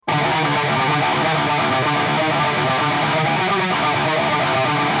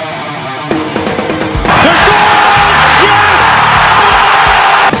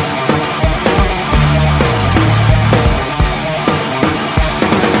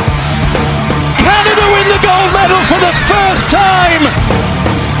first time.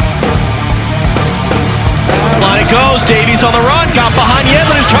 Line it goes. Davies on the run. Got behind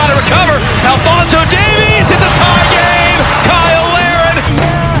Yedlin, who's trying to recover. Alphonso Davies. It's a tie game. Kyle Larin.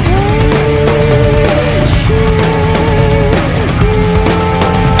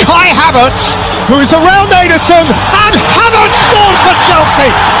 Kai Havertz, who is around Ederson, and Havertz scores for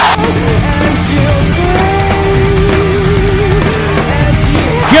Chelsea.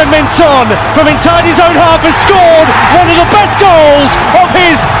 Heung-min Son from inside his own half has scored one of the best goals of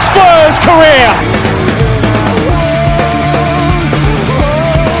his Spurs career.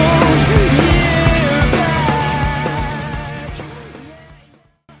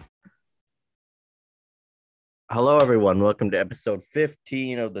 Hello, everyone. Welcome to episode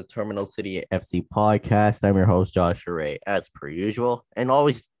 15 of the Terminal City FC podcast. I'm your host, Josh Ray, as per usual, and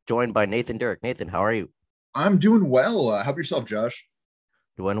always joined by Nathan Dirk. Nathan, how are you? I'm doing well. How about yourself, Josh?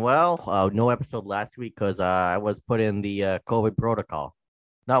 Doing well. No episode last week because I was put in the COVID protocol.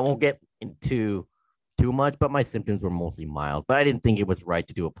 Now, I won't get into too much, but my symptoms were mostly mild. But I didn't think it was right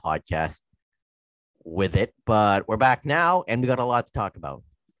to do a podcast with it. But we're back now, and we got a lot to talk about.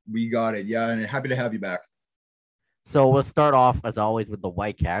 We got it. Yeah, and happy to have you back. So we'll start off, as always, with the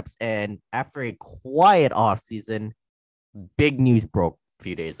Whitecaps. And after a quiet offseason, big news broke a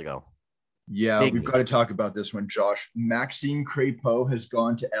few days ago. Yeah, we've got to talk about this one, Josh. Maxime Crépeau has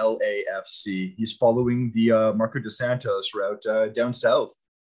gone to LAFC. He's following the Marco Dos Santos route down south.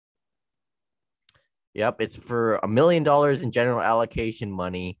 Yep, it's for $1 million in general allocation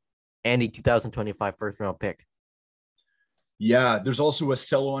money and a 2025 first-round pick. Yeah, there's also a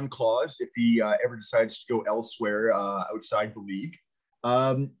sell-on clause if he ever decides to go elsewhere outside the league.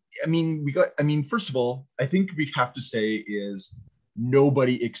 First of all, I think we have to say is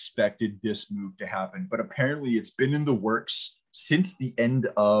nobody expected this move to happen, but apparently it's been in the works since the end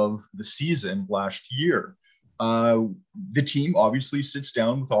of the season last year. The team obviously sits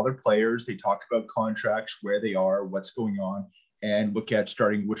down with all their players. They talk about contracts, where they are, what's going on, and look at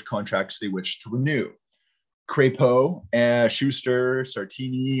starting which contracts they wish to renew. Crépeau, Schuster,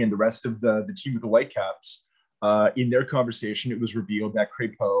 Sartini, and the rest of the team of the Whitecaps, in their conversation, it was revealed that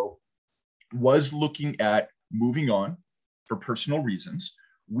Crépeau was looking at moving on for personal reasons.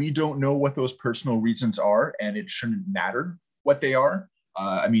 We don't know what those personal reasons are, and it shouldn't matter what they are.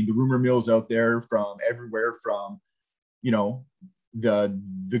 The rumor mill's out there from everywhere, from,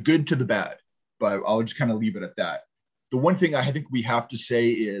 the good to the bad, but I'll just kind of leave it at that. The one thing I think we have to say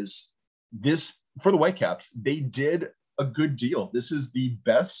is this, for the Whitecaps, they did a good deal. This is the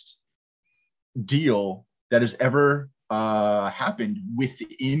best deal that has ever happened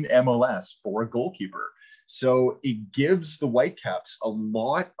within MLS for a goalkeeper. So it gives the Whitecaps a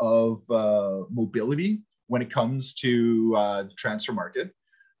lot of mobility when it comes to the transfer market.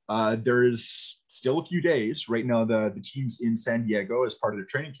 There's still a few days. Right now, the team's in San Diego as part of the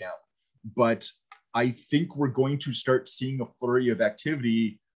training camp. But I think we're going to start seeing a flurry of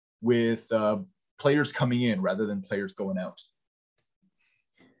activity with players coming in rather than players going out.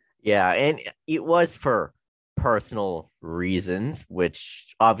 Yeah, and it was for personal reasons,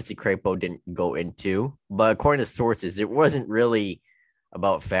 which obviously Crépeau didn't go into. But according to sources, it wasn't really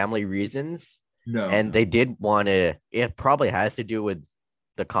about family reasons. No. And they did want to, it probably has to do with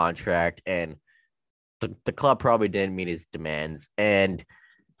the contract, and the club probably didn't meet his demands. And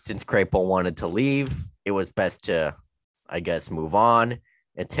since Crépeau wanted to leave, it was best to, I guess, move on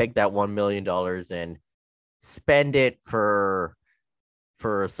and take that $1 million and spend it for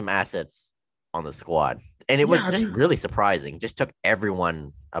some assets on the squad. And it was just really surprising. Just took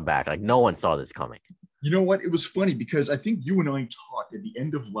everyone aback. Like, no one saw this coming. You know what? It was funny because I think you and I talked at the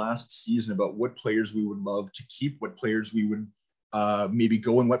end of last season about what players we would love to keep, what players we would maybe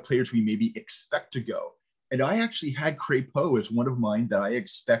go, and what players we maybe expect to go. And I actually had Crépeau as one of mine that I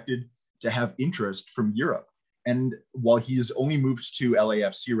expected to have interest from Europe. And while he's only moved to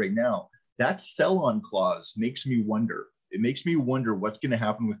LAFC right now, that sell-on clause makes me wonder. It makes me wonder what's going to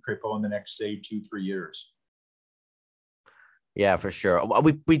happen with Crépeau in the next, say, 2-3 years. Yeah, for sure.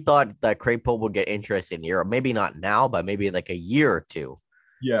 We thought that Crépeau would get interest in Europe. Maybe not now, but maybe like a year or two.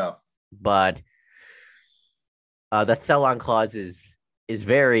 Yeah. But that sell-on clause is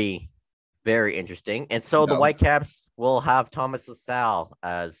very, very interesting. And so the Whitecaps will have Thomas LaSalle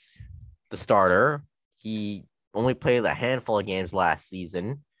as the starter. He only played a handful of games last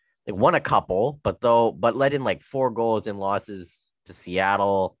season. They won a couple, but let in like 4 goals in losses to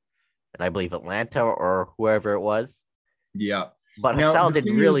Seattle and I believe Atlanta or whoever it was. Yeah. But Hassal did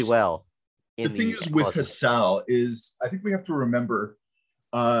really well. The thing is with Hassal is I think we have to remember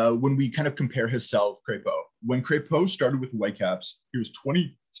when we kind of compare Hassal with Crépeau. When Crépeau started with the Whitecaps, he was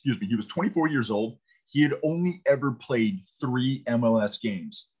 24 years old. he had only ever played 3 MLS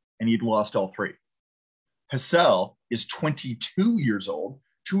games, and he'd lost all 3. Hasel is 22 years old,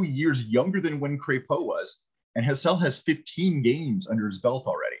 2 years younger than when Crépeau was, and Hasel has 15 games under his belt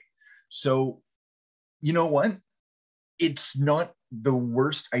already. So, you know what? It's not the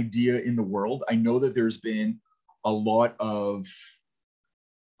worst idea in the world. I know that there's been a lot of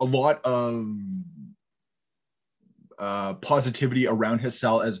positivity around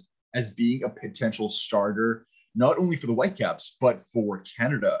Hasel as being a potential starter, not only for the Whitecaps but for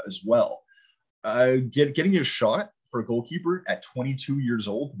Canada as well. Getting a shot for a goalkeeper at 22 years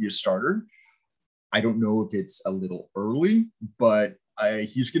old to be a starter, I don't know if it's a little early, but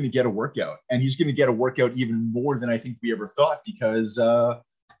he's going to get a workout, and he's going to get a workout even more than I think we ever thought, because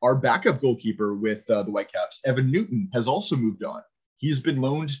our backup goalkeeper with the Whitecaps, Evan Newton, has also moved on. He's been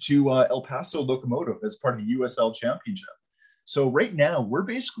loaned to El Paso Locomotive as part of the USL Championship. So right now, we're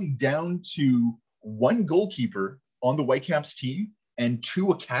basically down to 1 goalkeeper on the Whitecaps team and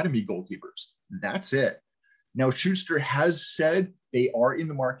 2 academy goalkeepers. That's it. Now, Schuster has said they are in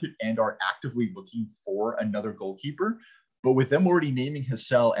the market and are actively looking for another goalkeeper. But with them already naming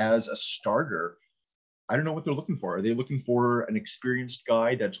Hasel as a starter, I don't know what they're looking for. Are they looking for an experienced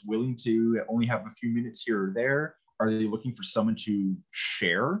guy that's willing to only have a few minutes here or there? Are they looking for someone to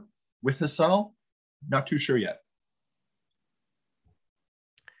share with Hasel? Not too sure yet.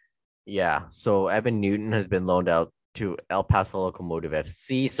 Yeah, so Evan Newton has been loaned out to El Paso Locomotive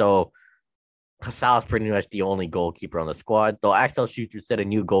FC. So Hasel is pretty much the only goalkeeper on the squad. Though Axel Schuster said a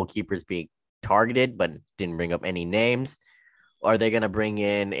new goalkeeper is being targeted, but didn't bring up any names. Are they going to bring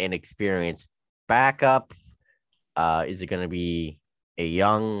in an experienced backup? Is it going to be a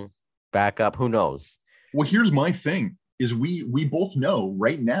young backup? Who knows? Well, here's my thing: is we both know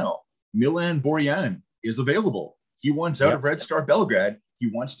right now Milan Borjan is available. He wants out of Red Star Belgrade. He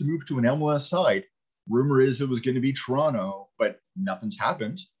wants to move to an MLS side. Rumor is it was going to be Toronto, but nothing's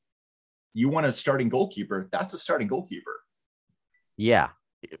happened. You want a starting goalkeeper? That's a starting goalkeeper. Yeah,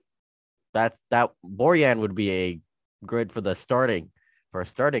 that Borjan would be a good for a starting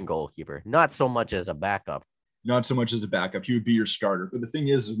goalkeeper, not so much as a backup. Not so much as a backup. He would be your starter. But the thing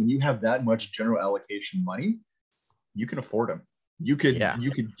is when you have that much general allocation money, you can afford him. You could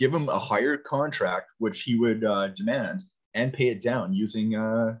give him a higher contract, which he would demand, and pay it down using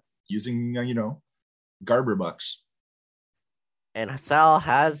Garber bucks. And Hasel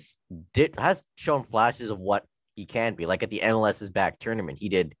has shown flashes of what he can be. Like at the MLS's back tournament, he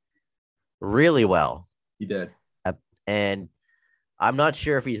did really well. He did. And I'm not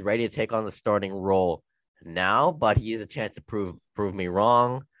sure if he's ready to take on the starting role now, but he has a chance to prove me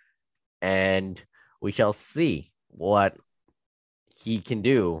wrong. And we shall see what he can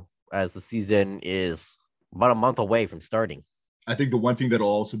do as the season is about a month away from starting. I think the one thing that'll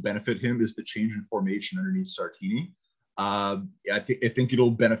also benefit him is the change in formation underneath Sartini. I think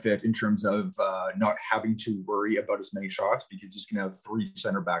it'll benefit in terms of not having to worry about as many shots, because he's going to have 3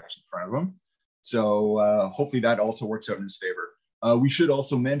 center backs in front of him. So hopefully that also works out in his favor. We should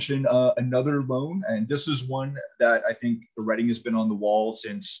also mention another loan, and this is one that I think the writing has been on the wall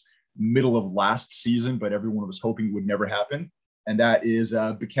since middle of last season, but everyone was hoping would never happen. And that is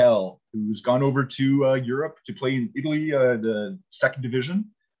Bikel, who's gone over to Europe to play in Italy, the second division,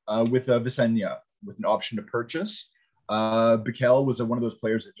 with Vicenza, with an option to purchase. Bikel was one of those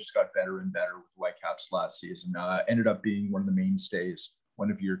players that just got better and better with the Whitecaps last season. Ended up being one of the mainstays, one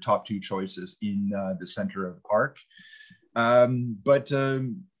of your top 2 choices in the center of the park. But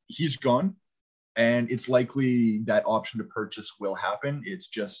he's gone, and it's likely that option to purchase will happen. It's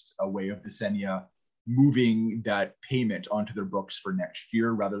just a way of Vicenza moving that payment onto their books for next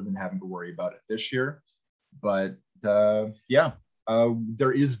year rather than having to worry about it this year. But there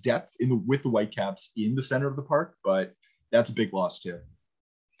is depth with the Whitecaps in the center of the park, but that's a big loss too.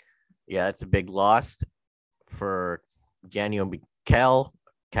 Yeah, it's a big loss for Daniel Bikel,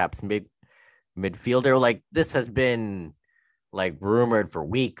 Caps midfielder. Like, this has been rumored for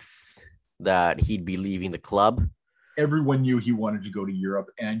weeks that he'd be leaving the club. Everyone knew he wanted to go to Europe,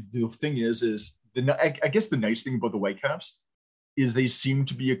 and the thing is I guess the nice thing about the Whitecaps is they seem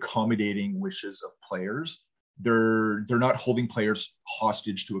to be accommodating wishes of players. They're not holding players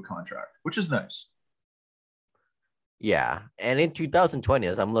hostage to a contract, which is nice. Yeah, and in 2020,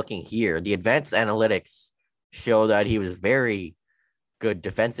 as I'm looking here, the advanced analytics show that he was very good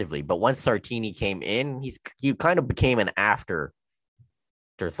defensively. But once Sartini came in, he kind of became an afterthought,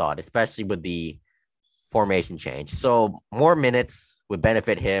 especially with the formation change. So more minutes would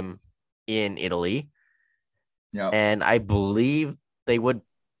benefit him in Italy. Yeah. And I believe they would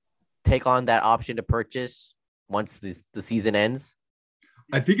take on that option to purchase once the season ends.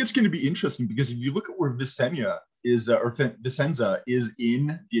 I think it's going to be interesting because if you look at where Vicenza is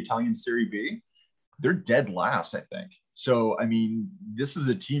in the Italian Serie B, they're dead last, I think. So, I mean, this is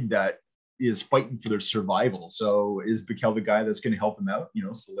a team that is fighting for their survival. So, is Bikel the guy that's going to help them out?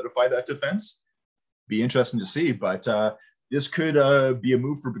 Solidify that defense. Be interesting to see, but this could be a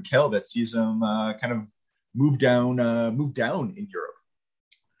move for Bikel that sees him kind of move down in Europe.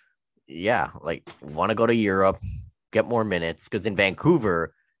 Yeah, like want to go to Europe, get more minutes, because in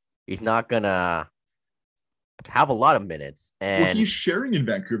Vancouver, he's not gonna have a lot of minutes. And he's sharing in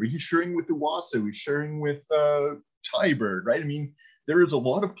Vancouver. He's sharing with Iwasa. He's sharing with Tybird, right? I mean, there is a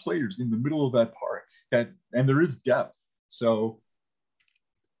lot of players in the middle of that park and there is depth. So,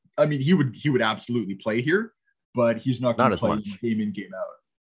 I mean, he would absolutely play here, but he's not going to play game in, game out.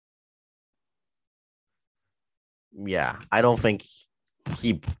 Yeah, I don't think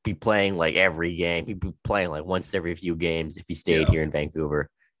he'd be playing like every game. He'd be playing like once every few games if he stayed here in Vancouver.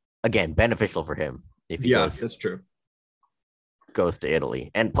 Again, beneficial for him if he that's true. Goes to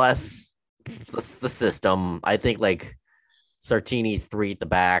Italy. And plus the system, I think like Sartini's 3 at the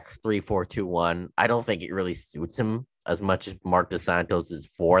back, 3-4-2-1. I don't think it really suits him as much as Mark Dos Santos is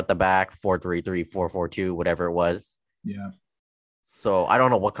 4 at the back, 4-3-3, 4-4-2, whatever it was. Yeah. So I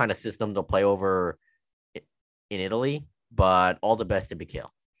don't know what kind of system they'll play over in Italy, but all the best to Bikel.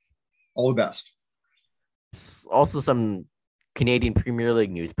 All the best. Also, some Canadian Premier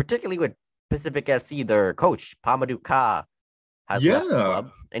League news, particularly with Pacific FC. Their coach, Pamadou Ka, has left the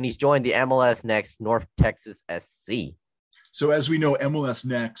club, and he's joined the MLS Next North Texas SC. So as we know, MLS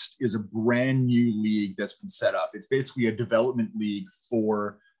Next is a brand new league that's been set up. It's basically a development league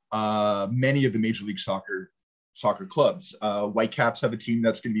for many of the Major League Soccer clubs. Whitecaps have a team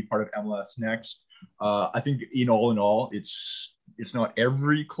that's going to be part of MLS Next. I think in all, it's not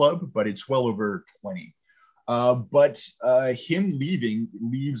every club, but it's well over 20. But him leaving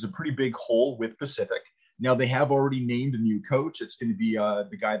leaves a pretty big hole with Pacific. Now they have already named a new coach. It's going to be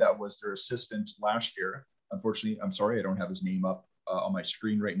the guy that was their assistant last year. Unfortunately, I'm sorry, I don't have his name up on my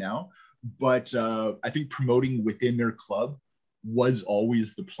screen right now. But I think promoting within their club was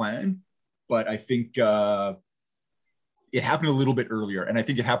always the plan. But I think it happened a little bit earlier. And I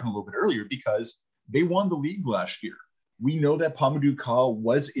think it happened a little bit earlier because they won the league last year. We know that Pamadou Ka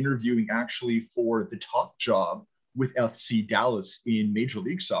was interviewing actually for the top job with FC Dallas in Major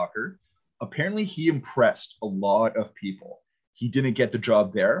League Soccer. Apparently, he impressed a lot of people. He didn't get the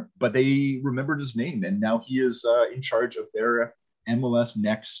job there, but they remembered his name, and now he is in charge of their MLS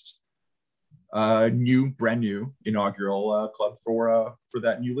Next brand new inaugural club for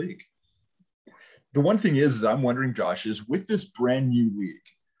that new league. The one thing is I'm wondering, Josh, is with this brand new league,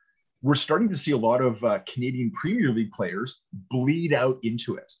 we're starting to see a lot of Canadian Premier League players bleed out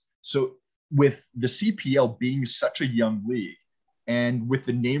into it. So with the CPL being such a young league and with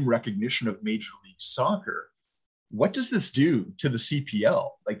the name recognition of Major League Soccer, what does this do to the CPL?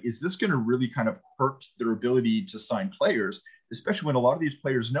 Like, is this going to really kind of hurt their ability to sign players, especially when a lot of these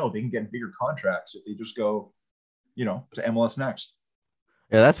players know they can get bigger contracts if they just go, to MLS Next?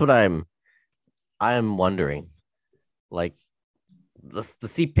 Yeah, that's what I'm wondering. Like, the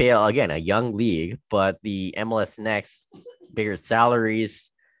CPL, again, a young league, but the MLS Next, bigger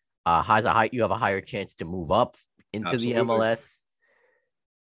salaries, you have a higher chance to move up into the MLS.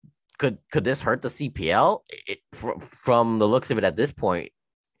 Could this hurt the CPL? From the looks of it at this point,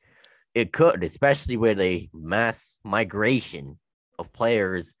 it could, especially with a mass migration of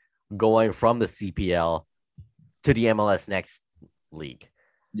players going from the CPL to the MLS Next league.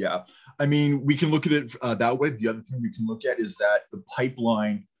 Yeah. I mean, we can look at it that way. The other thing we can look at is that the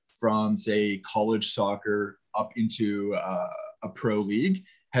pipeline from, say, college soccer up into a pro league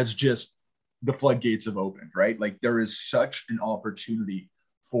has just, the floodgates have opened, right? Like, there is such an opportunity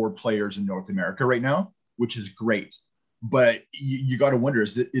for players in North America right now, which is great. But you got to wonder,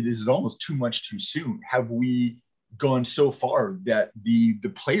 is it almost too much too soon? Have we gone so far that the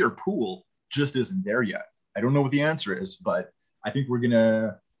player pool just isn't there yet? I don't know what the answer is, but I think we're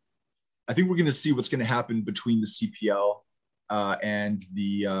gonna see what's gonna happen between the CPL and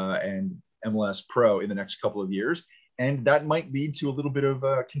MLS Pro in the next couple of years, and that might lead to a little bit of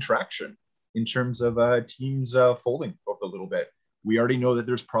contraction in terms of teams folding over a little bit. We already know that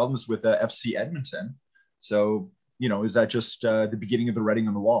there's problems with FC Edmonton, so is that just the beginning of the writing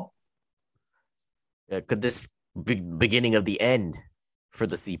on the wall? Could this be beginning of the end for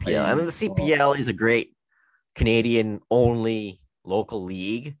the CPL? I mean, the CPL is a great Canadian-only local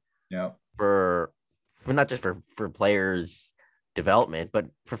league. Yeah. For not just for players' development, but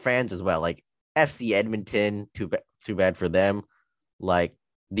for fans as well. Like FC Edmonton, too bad for them. Like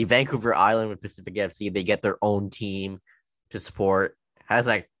the Vancouver Island with Pacific FC, they get their own team to support, has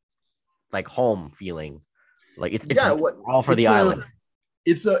like home feeling. Like it's all for it's the island.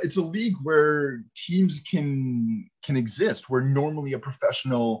 It's a league where teams can exist where normally a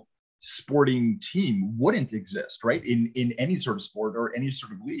professional sporting team wouldn't exist, right? In any sort of sport or any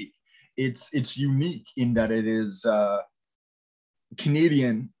sort of league. It's unique in that it is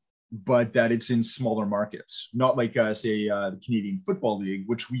Canadian, but that it's in smaller markets, not like say the Canadian Football League,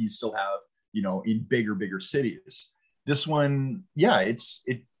 which we still have, in bigger cities. This one, I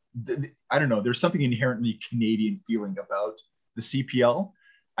don't know. There's something inherently Canadian feeling about the CPL.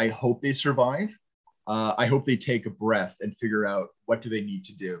 I hope they survive. I hope they take a breath and figure out what do they need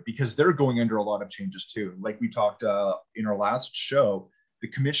to do, because they're going under a lot of changes too. Like we talked in our last show, the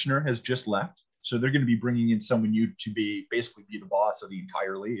commissioner has just left. So they're going to be bringing in someone new to basically be the boss of the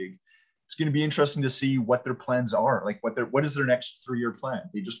entire league. It's going to be interesting to see what their plans are. Like what is their next 3-year plan?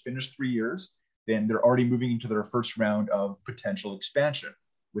 They just finished 3 years. Then they're already moving into their first round of potential expansion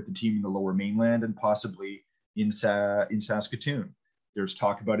with the team in the Lower Mainland and possibly in Saskatoon. There's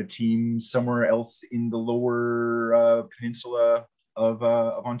talk about a team somewhere else in the lower peninsula of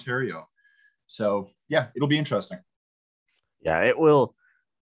Ontario. So yeah, it'll be interesting. Yeah, it will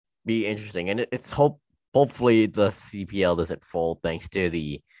be interesting, and it's hopefully the CPL doesn't fold thanks to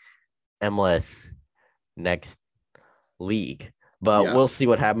the MLS next league. But we'll see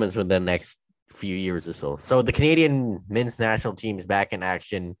what happens with the next few years or so. So the Canadian men's national team is back in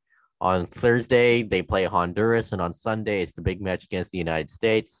action. On Thursday, they play Honduras, and on Sunday, it's the big match against the United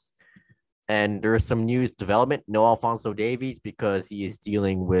States. And there's some news development. No Alphonso Davies because he is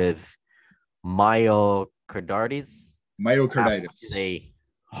dealing with myocarditis. Myocarditis. A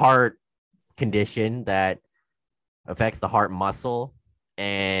heart condition that affects the heart muscle,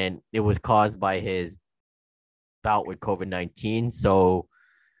 and it was caused by his bout with COVID-19. So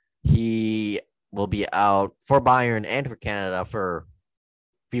he will be out for Bayern and for Canada for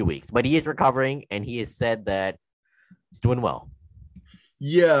few weeks, but he is recovering and he has said that he's doing well.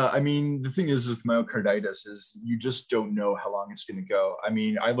 Yeah, I mean, the thing is with myocarditis is you just don't know how long it's going to go. I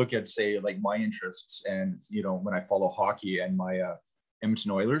mean, I look at, say, like my interests and, when I follow hockey and my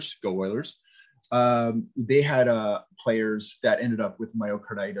Edmonton Oilers, go Oilers, they had players that ended up with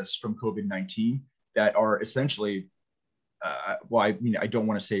myocarditis from COVID-19 that are essentially, I don't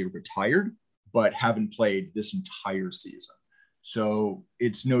want to say retired, but haven't played this entire season. So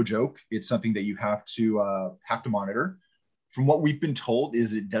it's no joke. It's something that you have to monitor. From what we've been told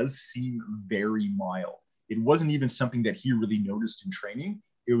is it does seem very mild. It wasn't even something that he really noticed in training.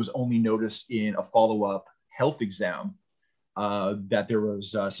 It was only noticed in a follow-up health exam that there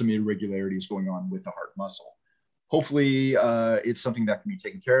was some irregularities going on with the heart muscle. Hopefully it's something that can be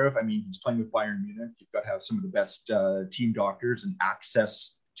taken care of. I mean, he's playing with Bayern Munich. You've got to have some of the best team doctors and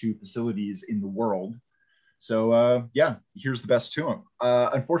access to facilities in the world. So, here's the best to him.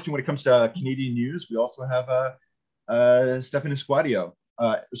 Unfortunately, when it comes to Canadian news, we also have Stefan Esquadio.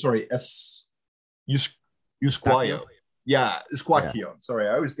 Eusquio. Yeah, Esquadio. Yeah. Sorry,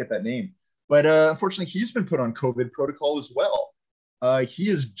 I always get that name. But unfortunately, he's been put on COVID protocol as well. He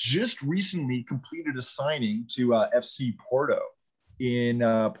has just recently completed a signing to FC Porto in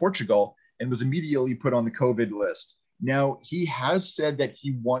Portugal and was immediately put on the COVID list. Now, he has said that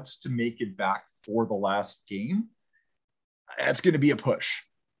he wants to make it back for the last game. That's going to be a push.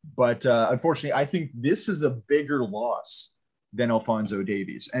 But unfortunately, I think this is a bigger loss than Alphonso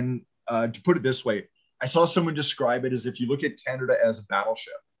Davies. And to put it this way, I saw someone describe it as if you look at Canada as a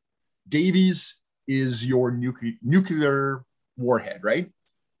battleship. Davies is your nuclear warhead, right?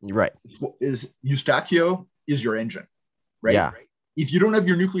 Right. Eustáquio is your engine, right? Yeah. If you don't have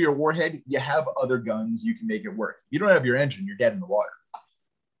your nuclear warhead, you have other guns. You can make it work. You don't have your engine, you're dead in the water,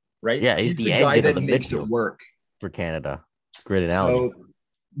 right? Yeah, he's the guy that makes it work for Canada. Great analogy. So,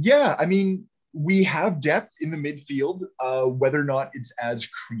 yeah, I mean, we have depth in the midfield. Whether or not it's as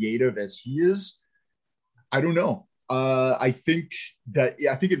creative as he is, I don't know. I think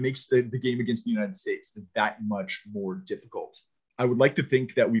it makes the game against the United States that much more difficult. I would like to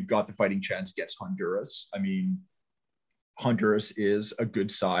think that we've got the fighting chance against Honduras. I mean, Honduras is a good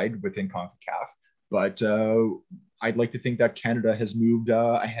side within CONCACAF, but I'd like to think that Canada has moved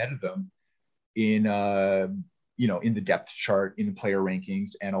ahead of them in the depth chart, in the player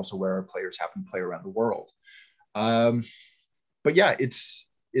rankings, and also where our players happen to play around the world. But yeah, it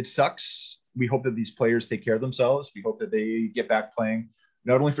sucks. We hope that these players take care of themselves. We hope that they get back playing,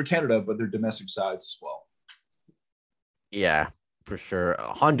 not only for Canada, but their domestic sides as well. Yeah, for sure.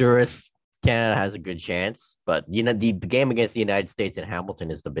 Honduras, Canada has a good chance, but the game against the United States in Hamilton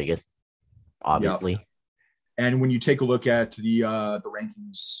is the biggest, obviously. Yep. And when you take a look at the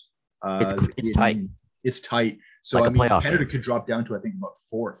rankings, it's tight. It's tight. So, like I a mean, playoff Canada game. could drop down to, I think, about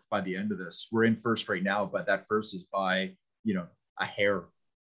fourth by the end of this. We're in first right now, but that first is by, a hair.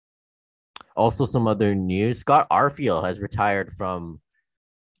 Also, some other news: Scott Arfield has retired from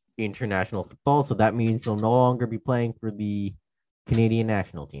international football, so that means he'll no longer be playing for the Canadian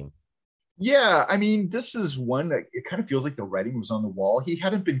national team. Yeah, I mean, this is one that it kind of feels like the writing was on the wall. He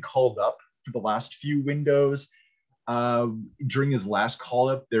hadn't been called up for the last few windows. During his last call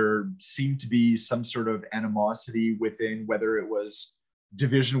up, there seemed to be some sort of animosity within, whether it was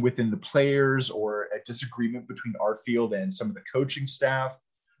division within the players or a disagreement between Arfield and some of the coaching staff.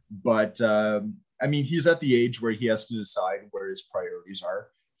 But I mean, he's at the age where he has to decide where his priorities are.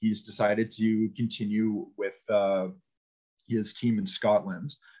 He's decided to continue with his team in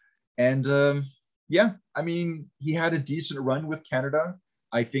Scotland. And yeah, I mean, he had a decent run with Canada.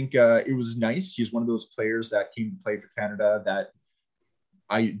 I think it was nice. He's one of those players that came to play for Canada that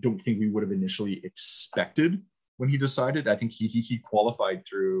I don't think we would have initially expected when he decided. I think he qualified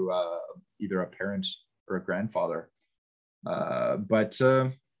through either a parent or a grandfather. But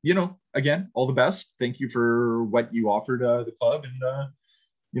again, all the best. Thank you for what you offered the club,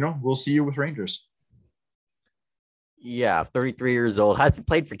 and we'll see you with Rangers. Yeah, 33 years old. Hasn't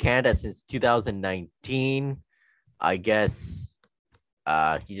played for Canada since 2019. I guess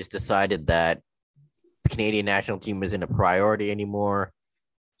he just decided that the Canadian national team isn't a priority anymore.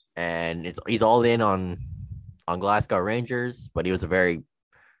 And he's all in on Glasgow Rangers, but he was a very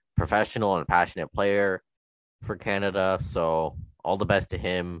professional and passionate player for Canada. So all the best to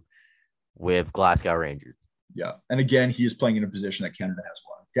him with Glasgow Rangers. Yeah. And again, he is playing in a position that Canada has a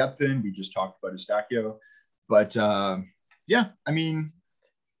lot of depth in. We just talked about Eustáquio. But yeah, I mean,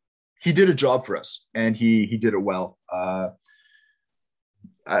 he did a job for us, and he did it well.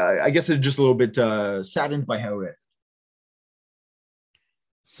 I guess I'm just a little bit saddened by how it.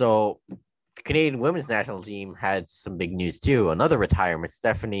 So, Canadian women's national team had some big news too. Another retirement.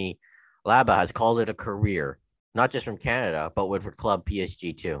 Stephanie Laba has called it a career, not just from Canada, but with her club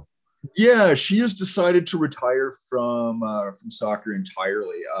PSG too. Yeah, she has decided to retire from soccer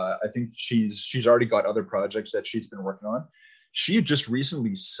entirely. I think she's already got other projects that she's been working on. She had just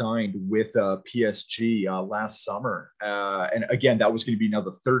recently signed with PSG last summer, and again, that was going to be now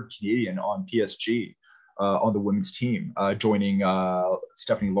the third Canadian on PSG on the women's team, joining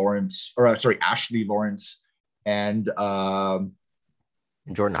Ashley Lawrence, and Jordan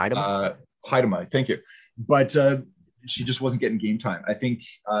Huitema. Huitema, thank you. But she just wasn't getting game time. I think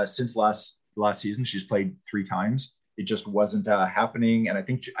since last season, she's played 3 times. It just wasn't happening, and I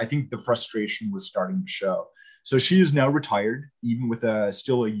think the frustration was starting to show. So she is now retired, even with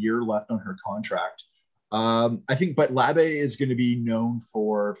still a year left on her contract. I think, but Labe is going to be known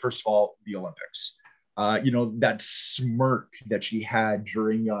for, first of all, the Olympics. That smirk that she had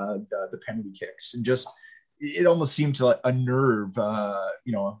during the penalty kicks, and just it almost seemed to unnerve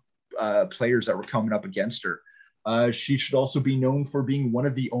players that were coming up against her. She should also be known for being one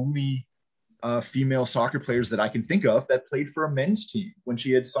of the only female soccer players that I can think of that played for a men's team when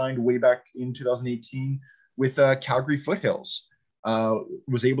she had signed way back in 2018 with Calgary Foothills.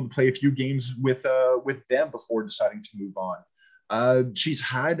 Was able to play a few games with them before deciding to move on. She's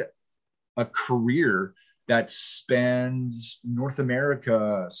had a career that spans North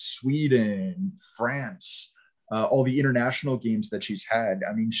America, Sweden, France, all the international games that she's had.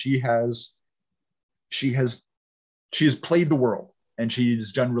 I mean, she has played the world, and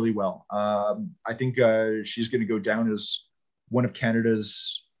she's done really well. I think she's going to go down as one of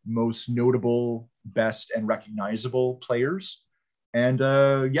Canada's most notable, best, and recognizable players. And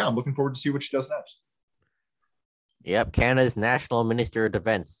yeah, I'm looking forward to see what she does next. Yep, Canada's National Minister of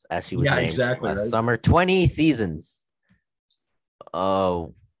Defense, as she was named exactly, last right? summer. 20 seasons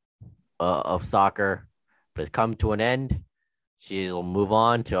of soccer, but it's come to an end. She'll move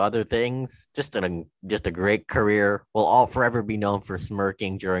on to other things. Just a great career. We'll all forever be known for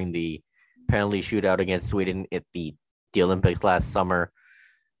smirking during the penalty shootout against Sweden at the Olympics last summer.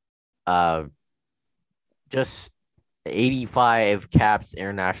 Just 85 caps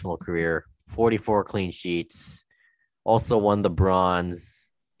international career, 44 clean sheets. Also won the bronze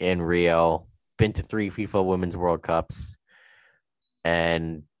in Rio. Been to 3 FIFA Women's World Cups,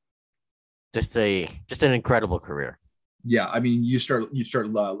 and just an incredible career. Yeah, I mean, you start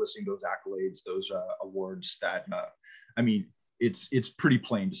listing those accolades, those awards. That I mean, it's pretty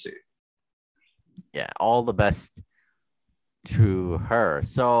plain to see. Yeah, all the best to her.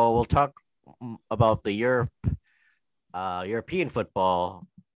 So we'll talk about the European football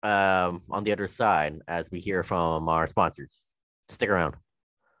on the other side as we hear from our sponsors. Stick around.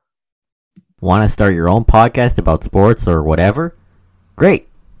 Want to start your own podcast about sports or whatever? Great.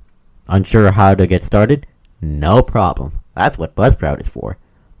 Unsure how to get started? No problem. That's what Buzzsprout is for.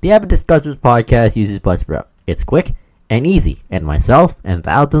 The Avid Discussers podcast uses Buzzsprout. It's quick and easy, and myself and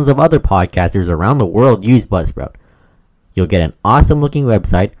thousands of other podcasters around the world use Buzzsprout. You'll get an awesome looking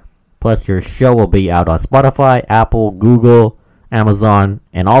website, plus your show will be out on Spotify, Apple, Google, Amazon,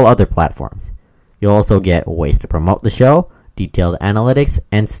 and all other platforms. You'll also get ways to promote the show, detailed analytics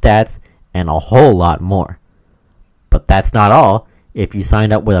and stats, and a whole lot more. But that's not all. If you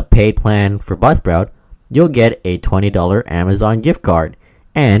sign up with a paid plan for Buzzsprout, you'll get a $20 Amazon gift card,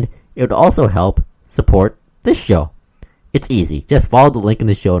 and it would also help support this show. It's easy. Just follow the link in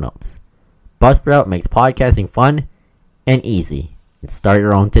the show notes. Buzzsprout makes podcasting fun and easy. And start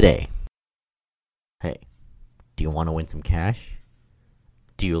your own today. Hey, do you want to win some cash?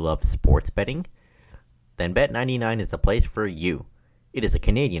 Do you love sports betting? Then Bet99 is the place for you. It is a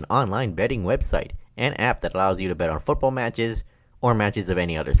Canadian online betting website and app that allows you to bet on football matches or matches of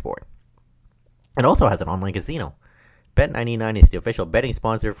any other sport. It also has an online casino. Bet99 is the official betting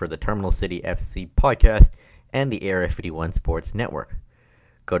sponsor for the Terminal City FC podcast and the Area 51 Sports Network.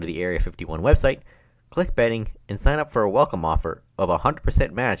 Go to the Area 51 website, click betting, and sign up for a welcome offer of a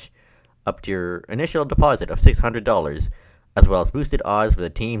 100% match up to your initial deposit of $600, as well as boosted odds for the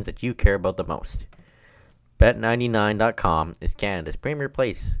teams that you care about the most. Bet99.com is Canada's premier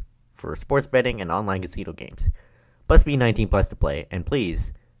place for sports betting and online casino games. Must be 19 plus to play, and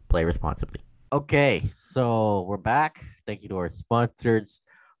please play responsibly. Okay, so we're back. Thank you to our sponsors.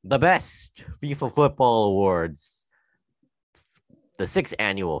 The best FIFA Football Awards. The 6th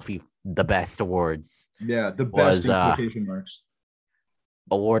annual FIFA The Best Awards. Yeah, the best in quotation marks.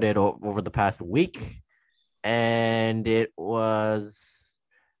 Awarded over the past week. And it was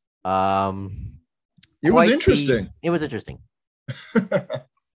it was interesting. It was interesting.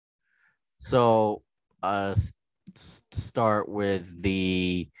 So start with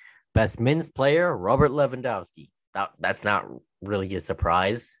the best men's player, Robert Lewandowski. That's not really a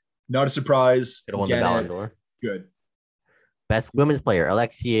surprise. Not a surprise. Could have won the Ballon d'Or. Good. Best women's player,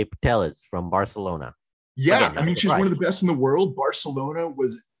 Alexia Putellas from Barcelona. Yeah, again, she's one of the best in the world. Barcelona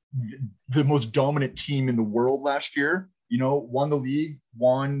was the most dominant team in the world last year. Won the league,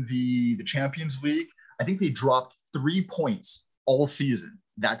 won the Champions League. I think they dropped 3 points all season.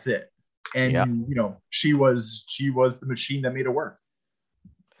 That's it. And she was the machine that made it work.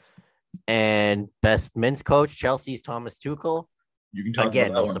 And best men's coach, Chelsea's Thomas Tuchel. You can talk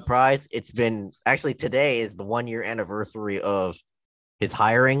again, about no surprise. It's been actually today is the 1-year anniversary of his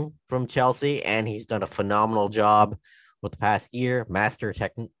hiring from Chelsea, and he's done a phenomenal job with the past year. Master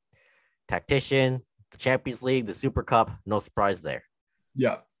tactician, the Champions League, the Super Cup. No surprise there.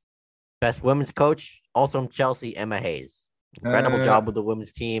 Yeah. Best women's coach, also from Chelsea, Emma Hayes. Incredible job with the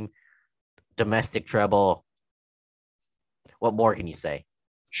women's team. Domestic treble. What more can you say?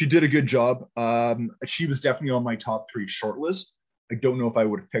 She did a good job. She was definitely on my top 3 shortlist. I don't know if I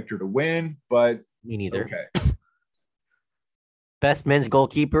would have picked her to win, but me neither. Okay. Best men's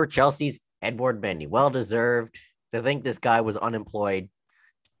goalkeeper, Chelsea's Edward Mendy. Well deserved. I think this guy was unemployed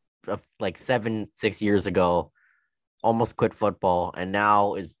like 6 years ago, almost quit football, and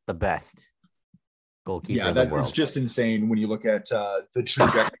now is the best goalkeeper in the world. It's just insane when you look at the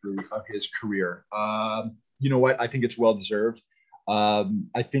trajectory of his career. You know what? I think it's well deserved.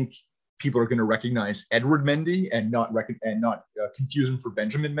 I think people are going to recognize Edward Mendy and not confuse him for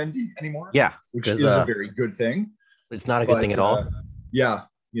Benjamin Mendy anymore. Yeah, which is a very good thing. It's not a good thing at all. Yeah,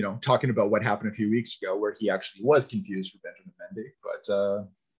 talking about what happened a few weeks ago where he actually was confused for Benjamin Mendy, but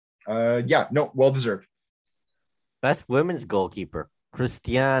well deserved. Best women's goalkeeper,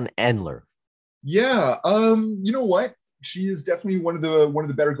 Christiane Endler. Yeah, you know what? She is definitely one of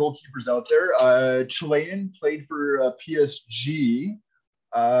the better goalkeepers out there. Chilean, played for PSG,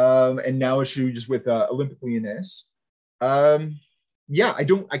 and now she's with Olympique Lyonnais. I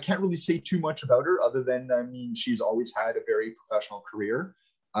can't really say too much about her other than she's always had a very professional career,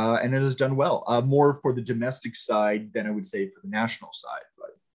 and it has done well. More for the domestic side than I would say for the national side,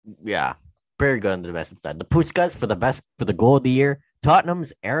 but yeah, very good on the domestic side. The Puskas for the goal of the year,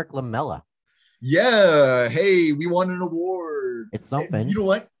 Tottenham's Eric Lamela. Yeah, hey, we won an award. It's something. And you know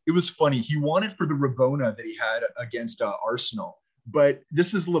what? It was funny. He won it for the Rabona that he had against Arsenal. But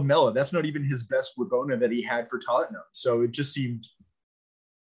this is Lamela. That's not even his best Rabona that he had for Tottenham. So it just seemed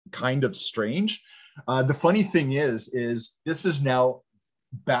kind of strange. The funny thing is this is now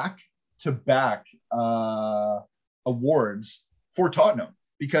back-to-back awards for Tottenham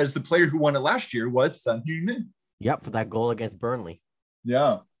because the player who won it last year was Son Heung-min. Yep, for that goal against Burnley.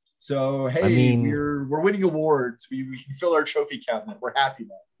 Yeah. So, hey, we're winning awards. We can fill our trophy cabinet. We're happy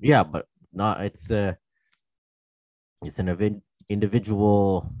now. Yeah, but not. It's an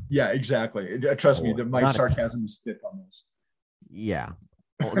individual. Yeah, exactly. Trust me, my Not sarcasm is thick on this. Yeah,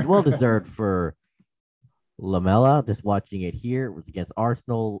 well deserved for Lamella. Just watching it here, it was against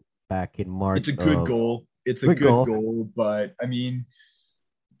Arsenal back in It's March a good of goal. It's a good good goal. goal, but I mean,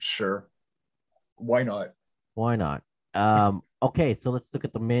 sure, why not? Why not? Okay, so let's look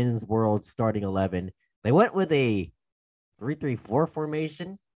at the men's world starting 11. They went with a 3-3-4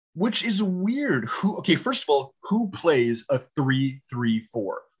 formation. Which is weird. Okay, first of all, who plays a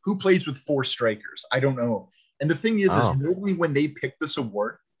 3-3-4? Who plays with four strikers? I don't know. And the thing is Oh, normally when they pick this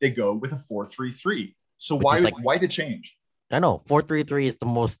award, they go with a 4-3-3. So which is like why the change? I know 4-3-3 is the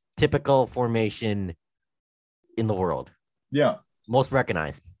most typical formation in the world, Yeah. most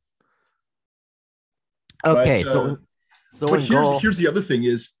recognized. But Okay, so but in goal, here's the other thing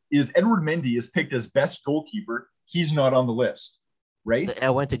is Edward Mendy is picked as best goalkeeper. He's not on the list, right? I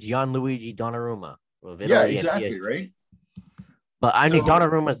went to Gianluigi Donnarumma of Yeah, Italy and exactly, PSG. right? But I mean, So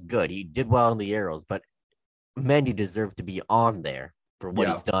Donnarumma's good. He did well in the Euros, but Mendy deserved to be on there for what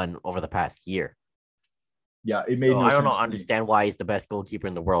yeah, he's done over the past year. yeah, it made So no I don't sense to me. understand why he's the best goalkeeper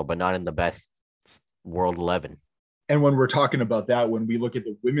in the world, but not in the best world 11. And when we're talking about that, when we look at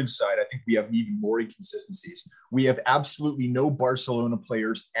the women's side, I think we have even more inconsistencies. We have absolutely no Barcelona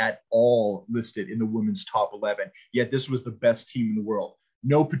players at all listed in the women's top 11, yet this was the best team in the world.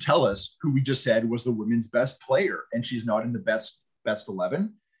 No Patelis, who we just said was the women's best player, and she's not in the best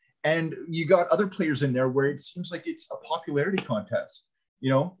 11. And you got other players in there where it seems like it's a popularity contest.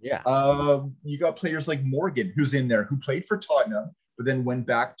 Yeah. You got players like Morgan, who's in there, who played for Tottenham, but then went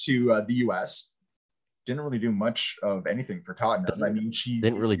back to the US. Didn't really do much of anything for Tottenham. I mean, she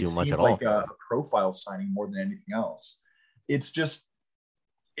Didn't really do much at all. like a profile signing more than anything else. It's just,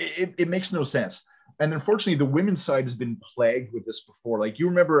 it makes no sense. And unfortunately, the women's side has been plagued with this before. Like you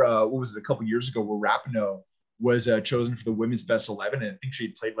remember, what was it, a couple years ago, where Rapinoe was chosen for the women's best 11, and I think she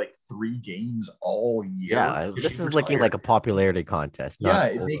had played like 3 games all year. Yeah, this is looking like a popularity contest. Yeah,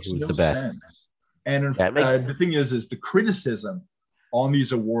 it makes who's no the best. sense. And the thing is the criticism on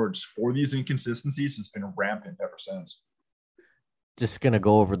these awards for these inconsistencies has been rampant ever since. Just gonna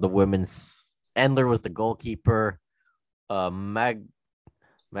go over the women's. Endler was the goalkeeper. Magdalena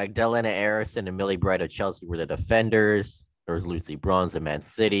Arison and Millie Bright of Chelsea were the defenders. There was Lucy Bronze of Man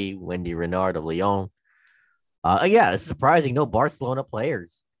City, Wendy Renard of Lyon. Yeah, it's surprising. No Barcelona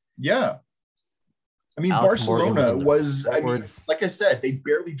players. Yeah. I mean, Alex Barcelona was I mean, like I said, they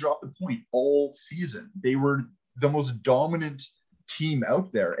barely dropped the point all season. They were the most dominant team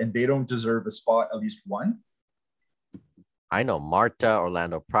out there, and they don't deserve a spot, at least one. I know Marta,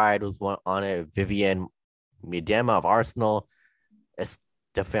 Orlando Pride was one on it. Vivian Miedema of Arsenal,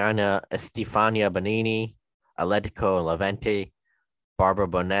 Estefania Bonini, Atletico and Levante, Barbara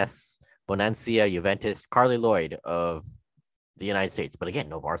Bonancia, Juventus, Carly Lloyd of the United States. But again,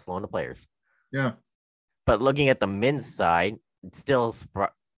 no Barcelona players. Yeah. But looking at the men's side, it's still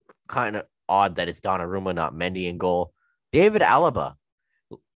kind of odd that it's Donnarumma, not Mendy in goal. David Alaba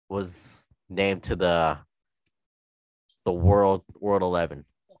was named to the World 11.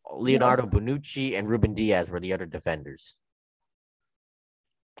 Leonardo Bonucci and Ruben Diaz were the other defenders.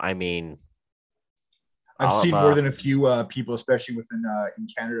 I mean, I've seen more than a few people, especially within in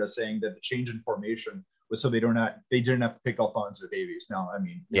Canada, saying that the change in formation was so they didn't have to pick Alphonso Davies. Now, I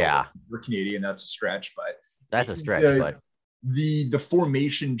mean, we're Canadian, that's a stretch, but that's a stretch. But the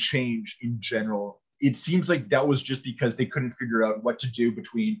formation change in general, it seems like that was just because they couldn't figure out what to do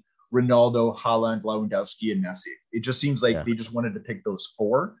between Ronaldo, Haaland, Lewandowski, and Messi. It just seems like they just wanted to pick those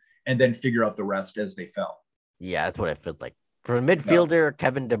 4 and then figure out the rest as they fell. Yeah, that's what it felt like. For a midfielder,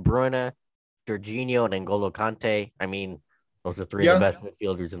 Kevin De Bruyne, Jorginho, and N'Golo Kante. I mean, those are 3 of the best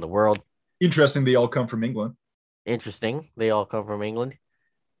midfielders in the world. Interesting, they all come from England. They all come from England.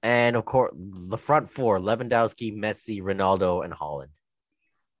 And, of course, the front 4, Lewandowski, Messi, Ronaldo, and Haaland.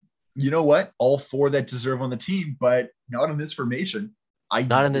 You know what? All 4 that deserve on the team, but not in this formation.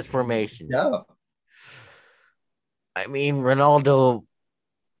 Not in this formation. Yeah. I mean, Ronaldo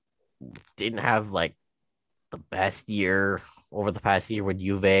didn't have, like, the best year over the past year with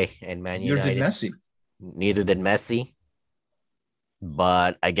Juve and Man United. Neither did Messi.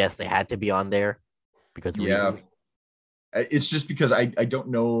 But I guess they had to be on there because reasons. It's just because I don't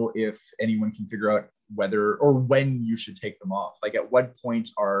know if anyone can figure out whether or when you should take them off. Like at what point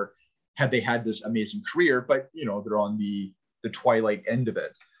have they had this amazing career, but they're on the twilight end of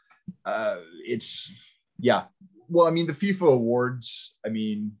it. Well, I mean, the FIFA awards, I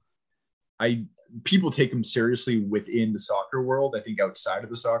mean, people take them seriously within the soccer world. I think outside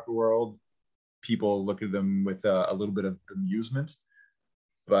of the soccer world, people look at them with a little bit of amusement.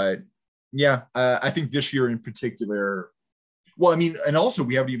 But I think this year in particular, Well, I mean, and also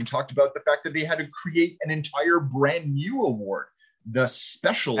we haven't even talked about the fact that they had to create an entire brand new award, the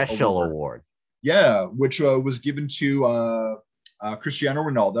Special Award. Yeah, which was given to Cristiano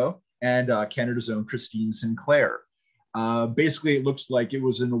Ronaldo and Canada's own Christine Sinclair. Basically, it looks like it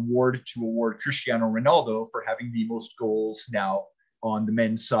was an award to award Cristiano Ronaldo for having the most goals now on the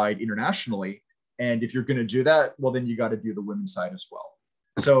men's side internationally. And if you're going to do that, well, then you got to do the women's side as well.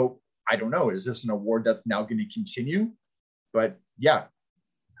 So I don't know. Is this an award that's now going to continue? But yeah,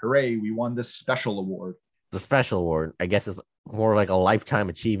 hooray, we won this special award. The special award, I guess, is more like a lifetime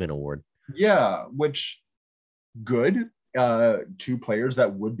achievement award. Yeah, which good. Two players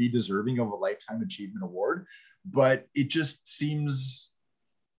that would be deserving of a lifetime achievement award, but it seems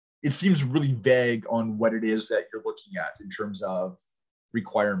really vague on what it is that you're looking at in terms of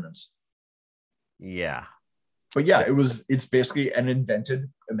requirements. Yeah. But yeah, it's basically an invented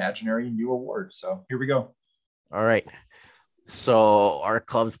imaginary new award. So here we go. All right. So our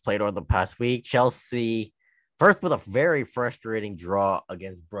clubs played over the past week. Chelsea, first with a very frustrating draw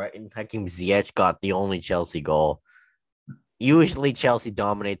against Brighton. Hakim Ziyech got the only Chelsea goal. Usually Chelsea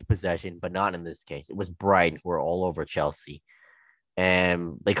dominate the possession, but not in this case. It was Brighton who were all over Chelsea.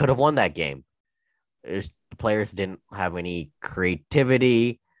 And they could have won that game. The players didn't have any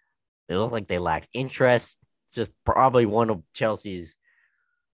creativity. It looked like they lacked interest. Just probably one of Chelsea's,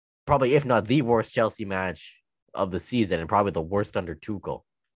 probably if not the worst Chelsea match of the season, and probably the worst under Tuchel.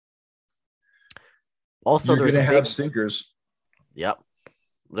 Also, you're going to have stinkers. Yep.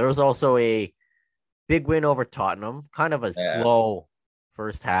 There was also a big win over Tottenham, kind of a slow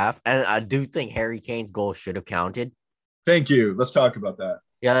first half. And I do think Harry Kane's goal should have counted. Thank you. Let's talk about that.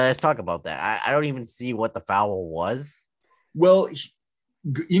 Yeah, let's talk about that. I don't even see what the foul was. Well,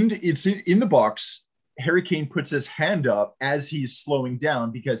 it's in the box. Harry Kane puts his hand up as he's slowing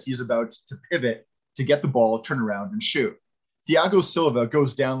down because he's about to pivot to get the ball, turn around, and shoot. Thiago Silva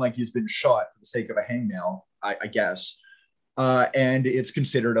goes down like he's been shot for the sake of a hangnail, I guess. And it's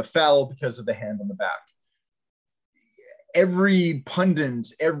considered a foul because of the hand on the back. Every pundit,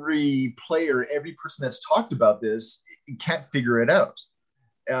 every player, every person that's talked about this can't figure it out.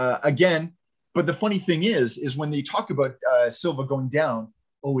 Again, but the funny thing is when they talk about Silva going down,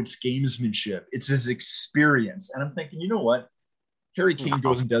 oh, it's gamesmanship. It's his experience. And I'm thinking, you know what? Harry Kane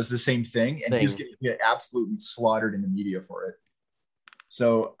goes and does the same thing, and he's going to get absolutely slaughtered in the media for it.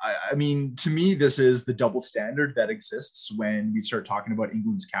 So, I mean, to me, this is the double standard that exists when we start talking about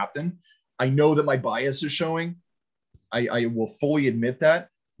England's captain. I know that my bias is showing. I will fully admit that.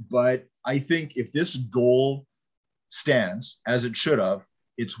 But I think if this goal stands, as it should have,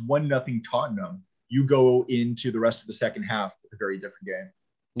 it's 1-0 Tottenham. You go into the rest of the second half with a very different game.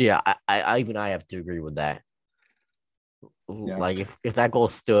 Yeah, I have to agree with that. Yeah. Like, if that goal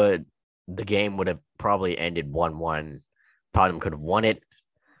stood, the game would have probably ended 1-1. Tottenham could have won it.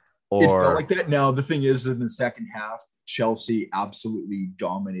 It felt like that. Now, the thing is, in the second half, Chelsea absolutely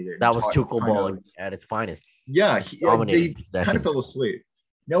dominated. That was Tuchel ball at its finest. Yeah, they kind of fell asleep.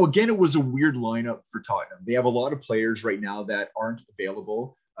 Now, again, it was a weird lineup for Tottenham. They have a lot of players right now that aren't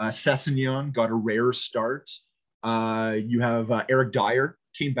available. Sessegnon got a rare start. You have Eric Dyer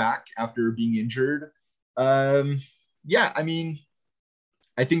came back after being injured. Yeah, I mean,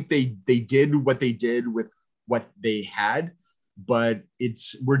 I think they did what they did with what they had, but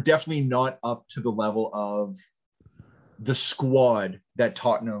we're definitely not up to the level of the squad that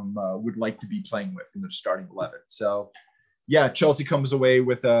Tottenham would like to be playing with in the starting 11. So, yeah, Chelsea comes away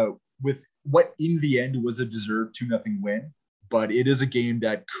with what in the end was a deserved 2-0 win, but it is a game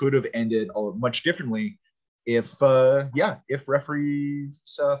that could have ended much differently if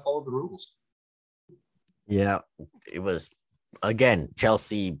referees followed the rules. Yeah, it was, again,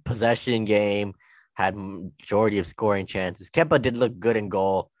 Chelsea possession game, had majority of scoring chances. Kepa did look good in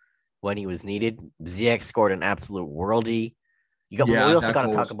goal when he was needed. Ziyech scored an absolute worldie. We also got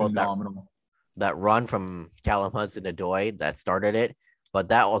to talk about that run from Callum Hudson-Odoi that started it, but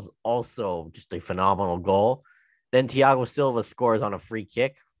that was also just a phenomenal goal. Then Thiago Silva scores on a free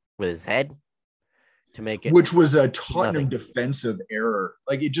kick with his head to make it, which was a Tottenham defensive error.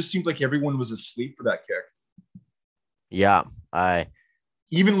 Like, it just seemed like everyone was asleep for that kick. Yeah,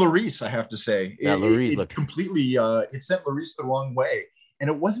 even Lloris, I have to say, Lloris it completely it sent Lloris the wrong way, and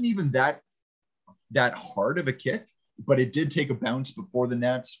it wasn't even that hard of a kick, but it did take a bounce before the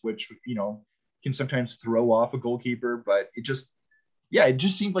nets, which can sometimes throw off a goalkeeper. But it just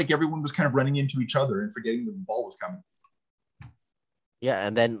seemed like everyone was kind of running into each other and forgetting that the ball was coming. Yeah,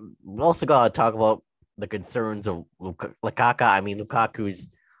 and then we also got to talk about the concerns of Lukaku's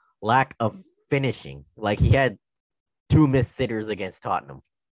lack of finishing. Like, he had 2 missed sitters against Tottenham.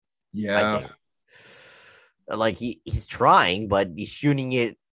 Yeah. Like he's trying, but he's shooting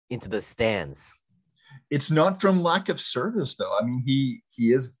it into the stands. It's not from lack of service, though. I mean,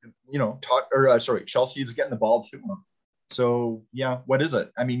 he is, Chelsea is getting the ball to him. So yeah, what is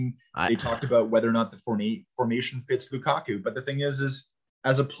it? I mean, they talked about whether or not the formation fits Lukaku, but the thing is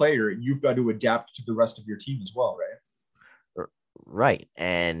as a player, you've got to adapt to the rest of your team as well, right? Right,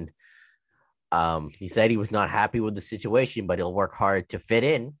 and he said he was not happy with the situation, but he'll work hard to fit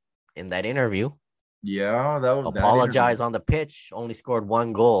in that interview. Yeah, apologize on the pitch. Only scored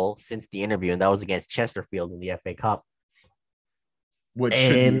 1 goal since the interview, and that was against Chesterfield in the FA Cup. Which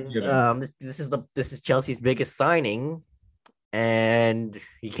this is Chelsea's biggest signing, and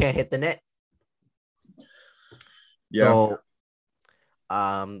he can't hit the net. Yeah. So,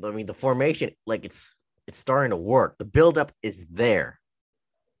 I mean, the formation, like it's starting to work. The buildup is there,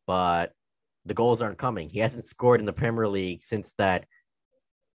 but the goals aren't coming. He hasn't scored in the Premier League since that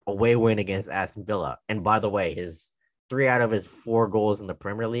away win against Aston Villa. And by the way, his 3 out of his 4 goals in the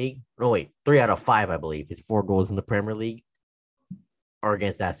Premier League, 3 out of 5, I believe, his 4 goals in the Premier League are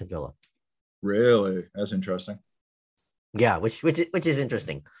against Aston Villa. Really? That's interesting. Yeah, which is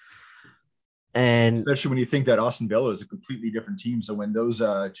interesting. And especially when you think that Aston Villa is a completely different team. So when those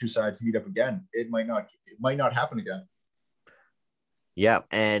two sides meet up again, it might not happen again. Yeah,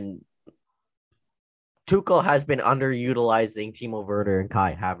 and Tuchel has been underutilizing Timo Werner and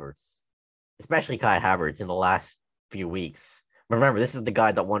Kai Havertz, especially Kai Havertz in the last few weeks. Remember, this is the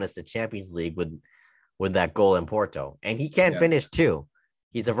guy that won us the Champions League with that goal in Porto, and he can finish too.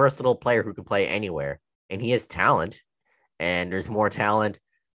 He's a versatile player who can play anywhere, and he has talent, and there's more talent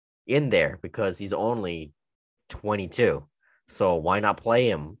in there because he's only 22. So why not play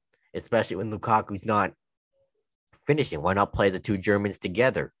him, especially when Lukaku's not finishing? Why not play the 2 Germans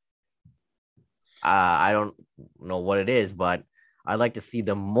together? I don't know what it is, but I'd like to see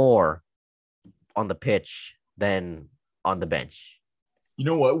them more on the pitch than on the bench. You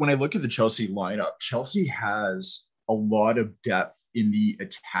know what? When I look at the Chelsea lineup, Chelsea has a lot of depth in the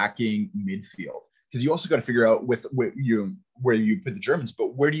attacking midfield, because you also got to figure out where you put the Germans,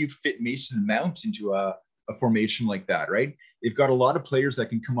 but where do you fit Mason Mount into a formation like that, right? They've got a lot of players that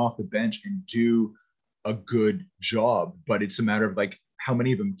can come off the bench and do a good job, but it's a matter of like, how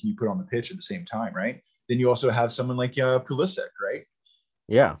many of them can you put on the pitch at the same time, right? Then you also have someone like Pulisic, right?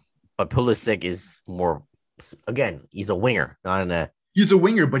 Yeah, but Pulisic is more, again, he's a winger, not in a... He's a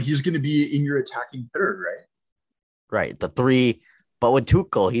winger, but he's going to be in your attacking third, right? Right, the 3... But with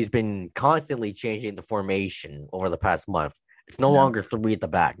Tuchel, he's been constantly changing the formation over the past month. It's no longer 3 at the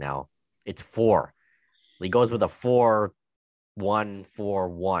back now. It's 4. He goes with a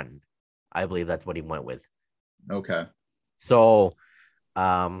 4-1-4-1. I believe that's what he went with. Okay. So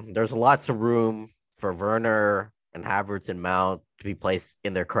there's lots of room for Werner and Havertz and Mount to be placed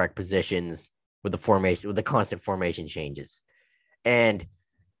in their correct positions with the constant formation changes. And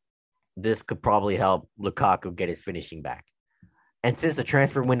this could probably help Lukaku get his finishing back. And since the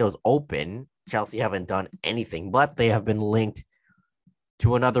transfer window is open, Chelsea haven't done anything, but they have been linked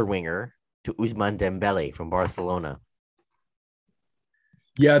to another winger, to Ousmane Dembele from Barcelona.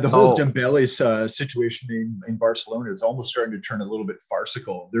 Yeah, the whole Dembele situation in Barcelona is almost starting to turn a little bit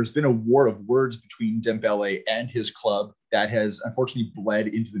farcical. There's been a war of words between Dembele and his club that has unfortunately bled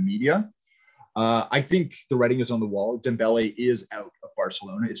into the media. I think the writing is on the wall. Dembele is out of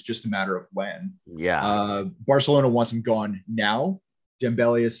Barcelona. It's just a matter of when. Yeah. Barcelona wants him gone now.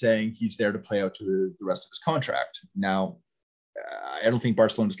 Dembele is saying he's there to play out to the rest of his contract. Now, I don't think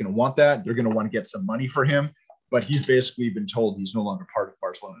Barcelona is going to want that. They're going to want to get some money for him, but he's basically been told he's no longer part of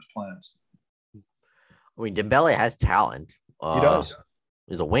Barcelona's plans. I mean, Dembele has talent. He does.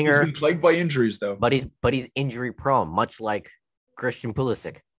 He's a winger. He's been plagued by injuries, though. But he's injury prone, much like Christian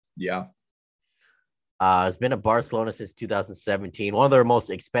Pulisic. Yeah. He's been at Barcelona since 2017. One of their most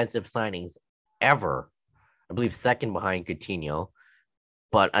expensive signings ever. I believe second behind Coutinho.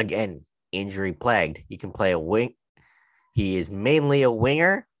 But again, injury plagued. He can play a wing. He is mainly a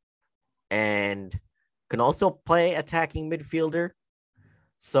winger and can also play attacking midfielder.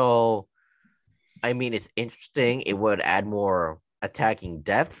 So, I mean, it's interesting. It would add more attacking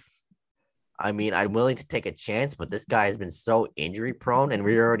depth. I mean, I'm willing to take a chance, but this guy has been so injury prone, and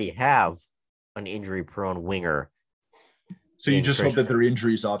we already have an injury prone winger. So you just hope that their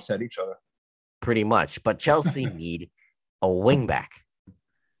injuries offset each other. Pretty much. But Chelsea need a wing back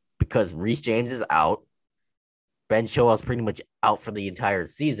because Reece James is out. Ben Chilwell's pretty much out for the entire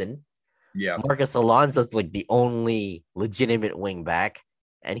season. Yeah. Marcus Alonso's like the only legitimate wing back,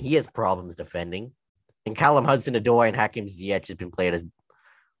 and he has problems defending. And Callum Hudson-Odoi and Hakim Ziyech has been played as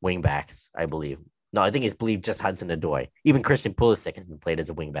wing backs, I believe. No, I think it's believed just Hudson-Odoi. Even Christian Pulisic has been played as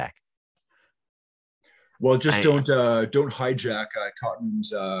a wing back. Well, just don't hijack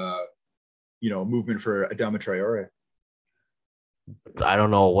Tottenham's movement for Adama Traore. I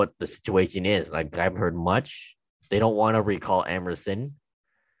don't know what the situation is. Like, I haven't heard much. They don't want to recall Emerson.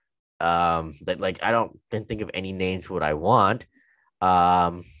 That I can't think of any names what I want.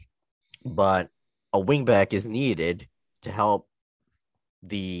 But a wingback is needed to help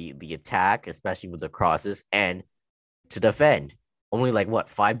the attack, especially with the crosses, and to defend. Only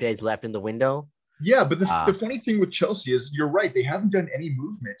 5 days left in the window. Yeah, but the funny thing with Chelsea is you're right. They haven't done any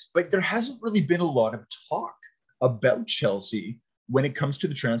movement, but there hasn't really been a lot of talk about Chelsea when it comes to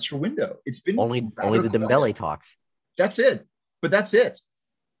the transfer window. It's been only the Dembele talks. That's it. But that's it.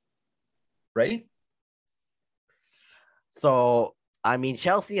 Right? So, I mean,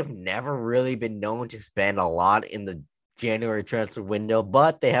 Chelsea have never really been known to spend a lot in the January transfer window,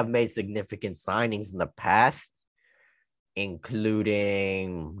 but they have made significant signings in the past,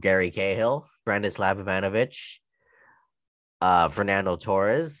 including Gary Cahill, Branislav Ivanovic, Fernando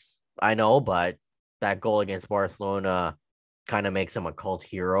Torres. I know, but that goal against Barcelona kind of makes him a cult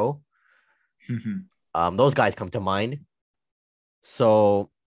hero. Those guys come to mind. So,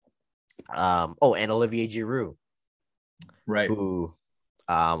 and Olivier Giroud, right? Who,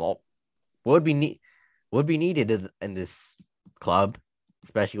 would be needed in this club,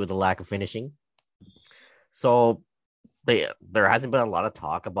 especially with the lack of finishing. So, there hasn't been a lot of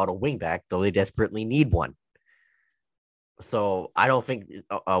talk about a wingback, though they desperately need one. So I don't think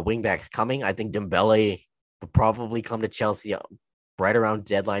a wingback's coming. I think Dembele will probably come to Chelsea right around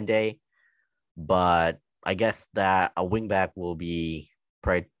deadline day, but I guess that a wingback will be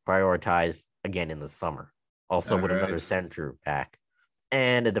prioritized again in the summer. Also with another center back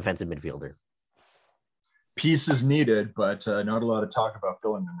and a defensive midfielder. Pieces needed, but not a lot of talk about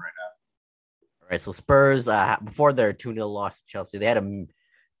filling them right now. All right, so Spurs, before their 2-0 loss to Chelsea, they had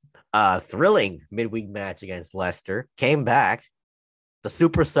a thrilling midweek match against Leicester. Came back, the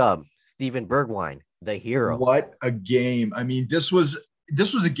super sub, Steven Bergwijn, the hero. What a game. I mean, this was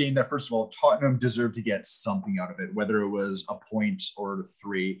a game that, first of all, Tottenham deserved to get something out of it, whether it was a point or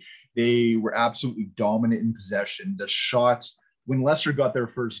 3. They were absolutely dominant in possession. The shots, when Leicester got their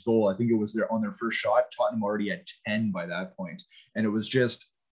first goal, I think it was on their first shot, Tottenham already had 10 by that point. And it was just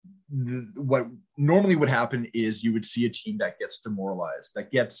what normally would happen is you would see a team that gets demoralized,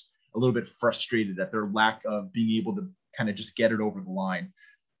 that gets a little bit frustrated at their lack of being able to kind of just get it over the line.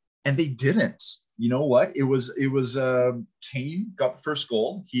 And they didn't. You know what? It was Kane got the first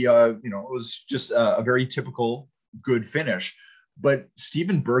goal. He, it was just a very typical good finish. But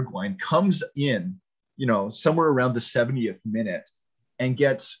Steven Bergwijn comes in, somewhere around the 70th minute and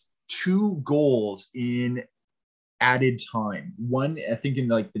gets 2 goals in added time. One, I think, in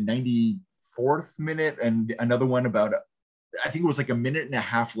the 94th minute, and another one about, I think it was a minute and a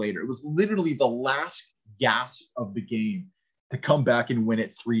half later. It was literally the last gasp of the game to come back and win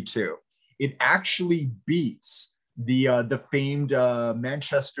it 3-2. It actually beats the famed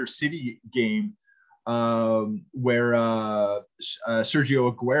Manchester City game where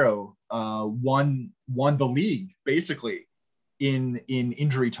Sergio Aguero won the league basically in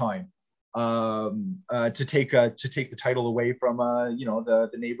injury time to take the title away from the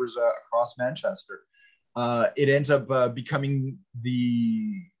neighbors across Manchester. It ends up becoming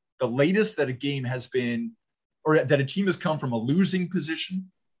the latest that a game has been, or that a team has come from a losing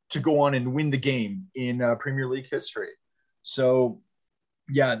position to go on and win the game in Premier League history. So,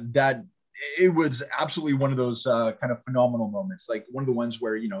 yeah, that it was absolutely one of those kind of phenomenal moments, like one of the ones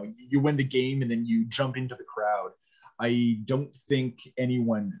where you win the game and then you jump into the crowd. I don't think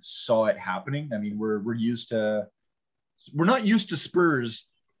anyone saw it happening. I mean, we're not used to Spurs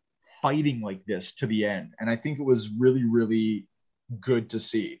fighting like this to the end, and I think it was really, really good to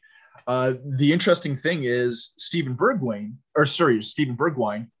see. The interesting thing is Steven Bergwijn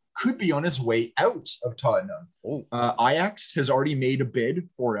could be on his way out of Tottenham. Ajax has already made a bid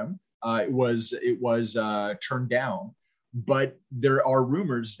for him. It was turned down, but there are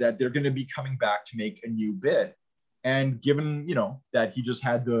rumors that they're going to be coming back to make a new bid. And given that he just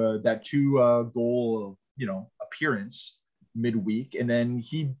had that 2 goal appearance midweek, and then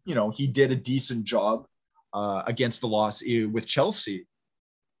he did a decent job against the loss with Chelsea.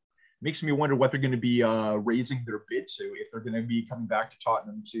 Makes me wonder what they're going to be raising their bid to, if they're going to be coming back to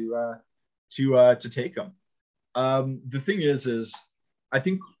Tottenham to take them. The thing is I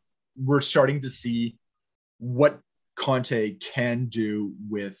think we're starting to see what Conte can do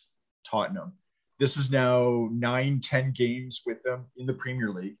with Tottenham. This is now 9-10 games with them in the Premier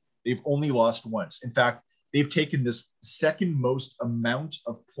League. They've only lost once. In fact, they've taken this second most amount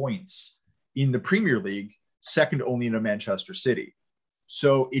of points in the Premier League, second only to Manchester City.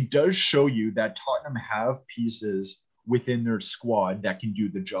 So it does show you that Tottenham have pieces within their squad that can do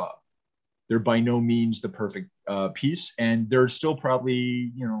the job. They're by no means the perfect piece, and they're still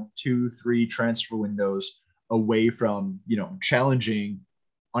probably 2-3 transfer windows away from challenging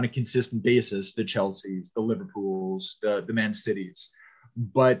on a consistent basis the Chelseas, the Liverpools, the Man Cities,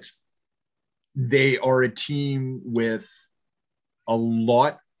 but they are a team with a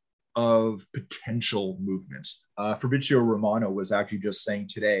lot of potential movements. Fabrizio Romano was actually just saying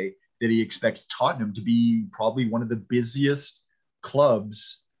today that he expects Tottenham to be probably one of the busiest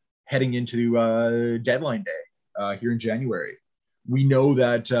clubs heading into deadline day here in January. We know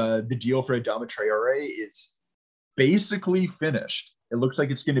that the deal for Adama Traore is basically finished. It looks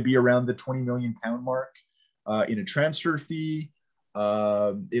like it's going to be around the £20 million mark in a transfer fee.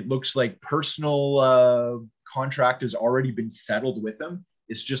 It looks like personal contract has already been settled with him.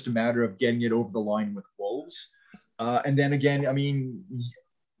 It's just a matter of getting it over the line with Wolves. And then again, I mean,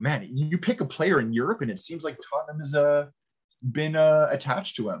 man, you pick a player in Europe and it seems like Tottenham has been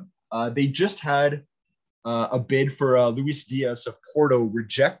attached to him. They just had a bid for Luis Diaz of Porto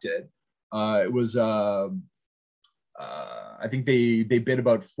rejected. It was, I think they bid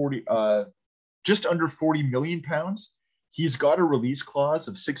about just under £40 million. He's got a release clause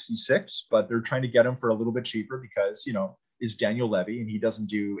of 66, but they're trying to get him for a little bit cheaper because, is Daniel Levy and he doesn't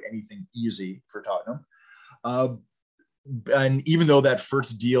do anything easy for Tottenham. And even though that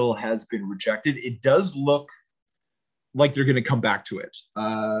first deal has been rejected, it does look like they're going to come back to it.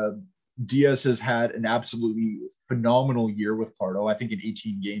 Diaz has had an absolutely phenomenal year with Porto. I think in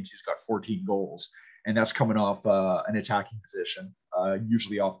 18 games, he's got 14 goals, and that's coming off an attacking position,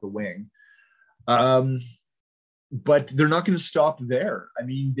 usually off the wing. But they're not going to stop there. I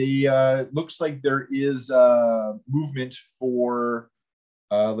mean, they looks like there is movement for,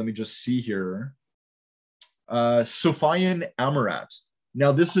 let me just see here, Sofian Amrabat.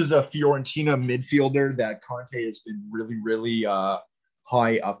 Now, this is a Fiorentina midfielder that Conte has been really, really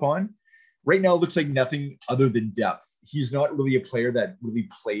high up on. Right now, it looks like nothing other than depth. He's not really a player that really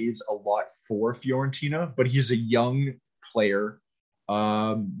plays a lot for Fiorentina, but he's a young player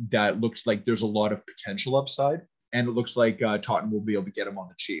that looks like there's a lot of potential upside. And it looks like Tottenham will be able to get him on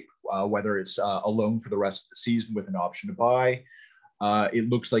the cheap, whether it's a loan for the rest of the season with an option to buy. It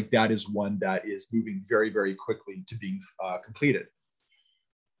looks like that is one that is moving very, very quickly to being completed.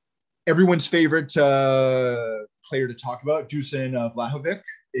 Everyone's favorite player to talk about, Dusan Vlahovic.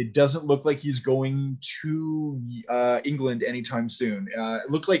 It doesn't look like he's going to England anytime soon.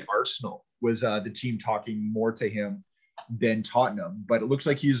 It looked like Arsenal was the team talking more to him than Tottenham, but it looks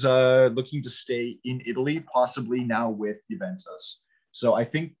like he's looking to stay in Italy, possibly now with Juventus. So I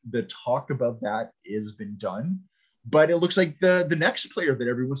think the talk about that has been done, but it looks like the next player that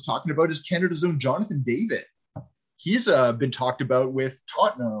everyone's talking about is Canada's own Jonathan David. He's been talked about with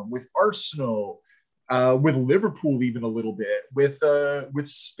Tottenham, with Arsenal, with Liverpool, even a little bit, with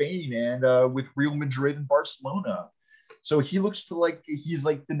Spain and with Real Madrid and Barcelona. So he looks to like he's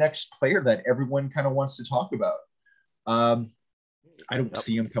like the next player that everyone kind of wants to talk about. I don't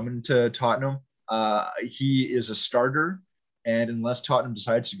see him coming to Tottenham. He is a starter, and unless Tottenham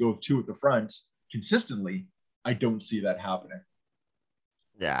decides to go with two at the front consistently, I don't see that happening.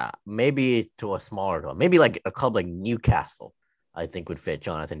 Yeah, maybe to a smaller club, maybe like a club like Newcastle, I think would fit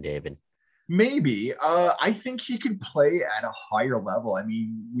Jonathan David. Maybe. I think he could play at a higher level. I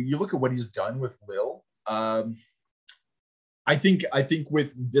mean, when you look at what he's done with Lille, I think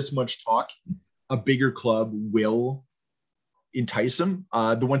with this much talk, a bigger club will entice him.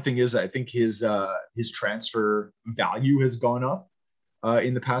 The one thing is, I think his transfer value has gone up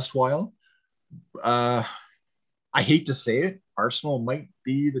in the past while. I hate to say it, Arsenal might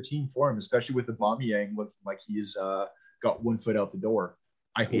be the team for him, especially with Aubameyang looking like he's got one foot out the door.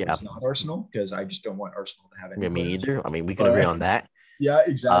 I hope it's not Arsenal, because I just don't want Arsenal to have any. Me neither. I mean, we can agree on that. Yeah,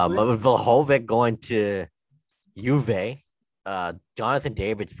 exactly. But with Vlahovic going to Juve, Jonathan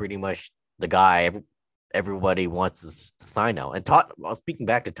David's pretty much the guy everybody wants to sign now. And Tottenham, speaking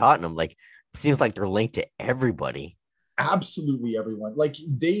back to Tottenham, like it seems like they're linked to everybody. Absolutely everyone. Like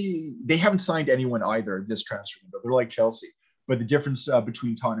they haven't signed anyone either this transfer window. They're like Chelsea. But the difference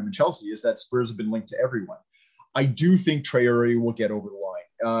between Tottenham and Chelsea is that Spurs have been linked to everyone. I do think Traore will get over the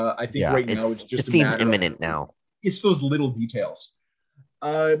line. I think right now it's just it seems imminent now. It's those little details.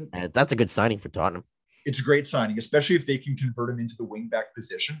 That's a good signing for Tottenham. It's a great signing, especially if they can convert him into the wing-back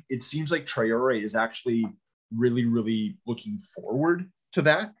position. It seems like Traore is actually really, really looking forward to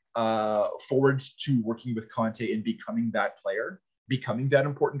that, forwards to working with Conte and becoming that player, becoming that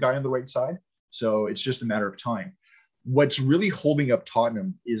important guy on the right side. So it's just a matter of time. What's really holding up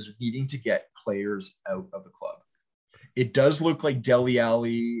Tottenham is needing to get players out of the club. It does look like Dele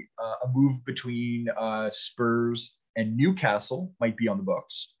Alli, a move between Spurs and Newcastle might be on the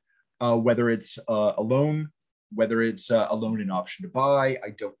books. Whether it's a loan, whether it's a loan and option to buy, I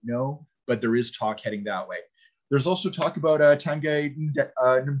don't know. But there is talk heading that way. There's also talk about Tanguy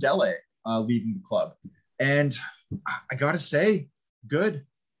Ndele leaving the club. And I got to say, good.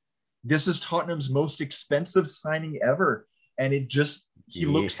 This is Tottenham's most expensive signing ever. And he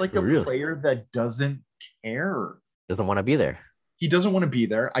looks like a player that doesn't care. Doesn't want to be there. He doesn't want to be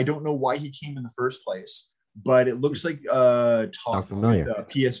there. I don't know why he came in the first place, but it looks like talk with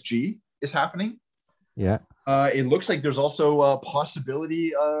PSG is happening. Yeah. It looks like there's also a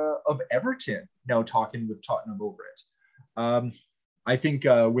possibility of Everton now talking with Tottenham over it. I think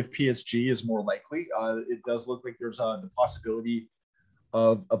with PSG is more likely. It does look like there's the possibility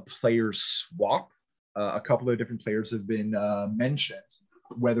of a player swap. A couple of different players have been mentioned.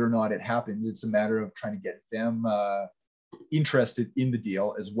 Whether or not it happens, it's a matter of trying to get them interested in the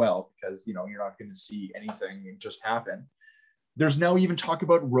deal as well, because you're not going to see anything just happen. There's now even talk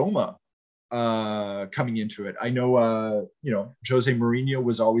about Roma coming into it. I know Jose Mourinho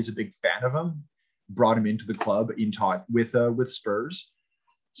was always a big fan of him, brought him into the club in talk with Spurs.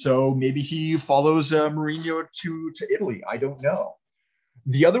 So maybe he follows Mourinho to Italy. I don't know.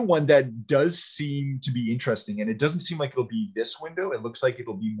 The other one that does seem to be interesting, and it doesn't seem like it'll be this window, it looks like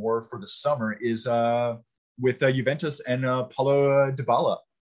it'll be more for the summer, is with Juventus and Paulo Dybala.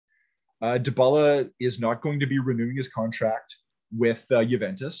 Dybala is not going to be renewing his contract with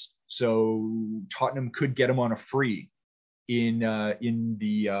Juventus, so Tottenham could get him on a free in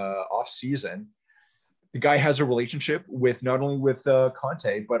the off season. The guy has a relationship with not only with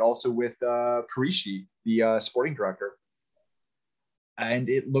Conte but also with Parisi, the sporting director. And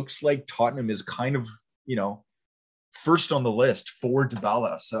it looks like Tottenham is kind of, first on the list for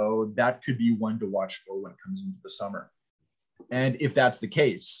Dybala. So that could be one to watch for when it comes into the summer. And if that's the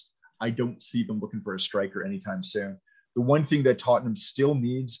case, I don't see them looking for a striker anytime soon. The one thing that Tottenham still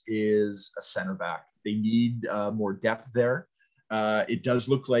needs is a center back. They need more depth there. It does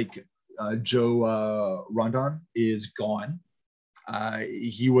look like Joe Rondon is gone.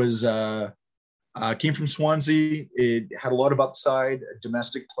 He was... came from Swansea. It had a lot of upside, a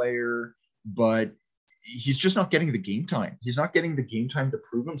domestic player, but he's just not getting the game time. He's not getting the game time to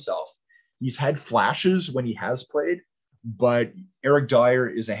prove himself. He's had flashes when he has played, but Eric Dyer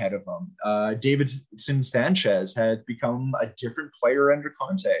is ahead of him. Davinson Sanchez has become a different player under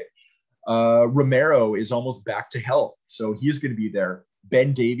Conte. Romero is almost back to health, so he's going to be there.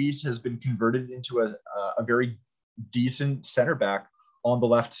 Ben Davies has been converted into a very decent center back on the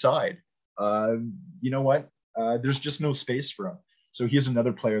left side. You know what? There's just no space for him. So he's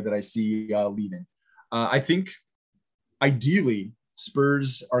another player that I see leaving. I think ideally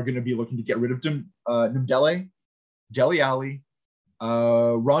Spurs are going to be looking to get rid of Ndele, Dele Alli,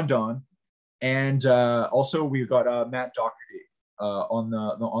 Rondon, and also we've got Matt Doherty on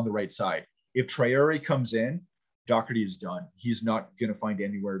the right side. If Traore comes in, Doherty is done. He's not going to find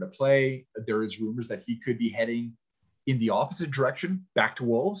anywhere to play. There is rumors that he could be heading in the opposite direction, back to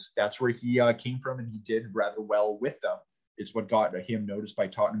Wolves. That's where he came from, and he did rather well with them. It's what got him noticed by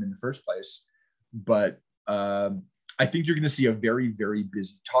Tottenham in the first place. But I think you're going to see a very, very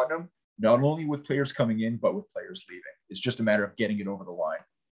busy Tottenham, not only with players coming in, but with players leaving. It's just a matter of getting it over the line.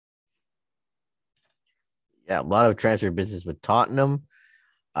 Yeah, a lot of transfer business with Tottenham.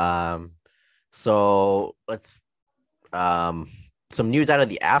 So let's some news out of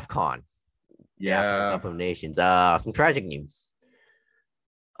the AFCON. Yeah, Cup of Nations. Some tragic news.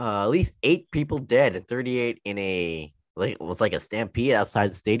 At least 8 people dead and 38 in it was like a stampede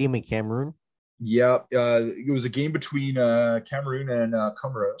outside the stadium in Cameroon. Yeah, it was a game between Cameroon and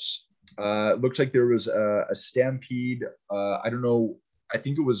Comoros. It looked like there was a stampede. I don't know. I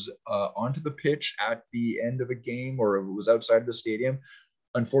think it was onto the pitch at the end of a game, or it was outside the stadium.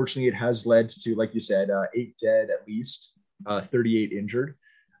 Unfortunately, it has led to, like you said, 8 dead at least, 38 injured.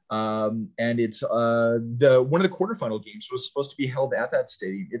 And it's one of the quarterfinal games was supposed to be held at that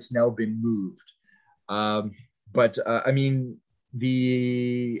stadium. It's now been moved. But I mean,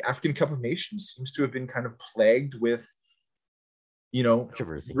 the African Cup of Nations seems to have been kind of plagued with,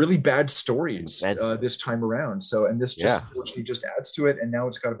 really bad stories this time around. So, and this just unfortunately just adds to it. And now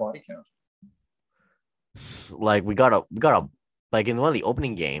it's got a body count. Like we got a like in one of the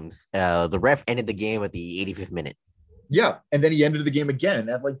opening games, the ref ended the game at the 85th minute. Yeah, and then he ended the game again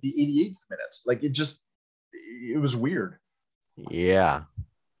at like the 88th minute. Like it was weird. Yeah.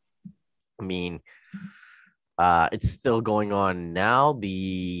 I mean, it's still going on now.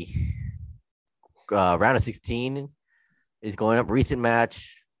 The round of 16 is going up. Recent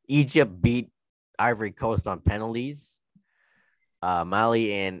match, Egypt beat Ivory Coast on penalties.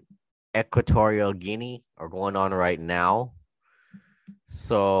 Mali and Equatorial Guinea are going on right now.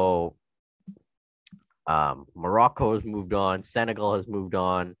 So Morocco has moved on, Senegal has moved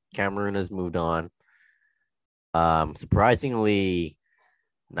on, Cameroon has moved on. Surprisingly,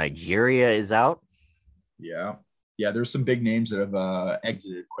 Nigeria is out. Yeah. Yeah, there's some big names that have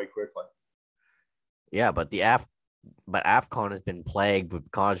exited quite quickly. Yeah, but AFCON has been plagued with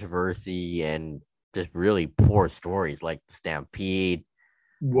controversy and just really poor stories like the Stampede.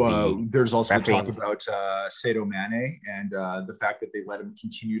 Well, there's also the talk refereeing. about Sadio Mane and the fact that they let him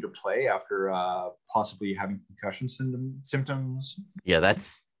continue to play after possibly having concussion symptoms. Yeah,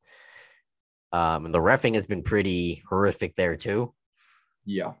 that's and the reffing has been pretty horrific there too.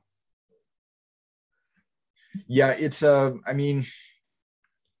 Yeah. Yeah, it's I mean,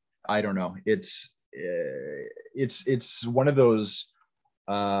 I don't know. It's one of those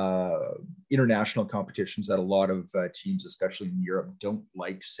international competitions that a lot of teams, especially in Europe, don't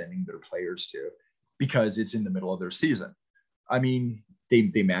like sending their players to because it's in the middle of their season. I mean,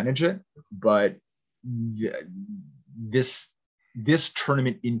 they manage it, but this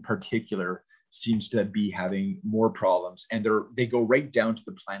tournament in particular seems to be having more problems, and they go right down to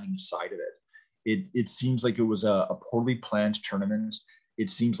the planning side of it. It seems like it was a poorly planned tournament.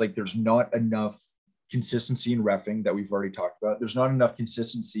 It seems like there's not enough consistency in reffing that we've already talked about. There's not enough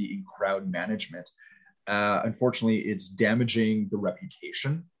consistency in crowd management. Unfortunately, it's damaging the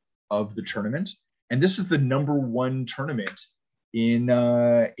reputation of the tournament. And this is the number one tournament in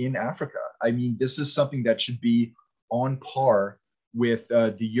Africa. I mean, this is something that should be on par with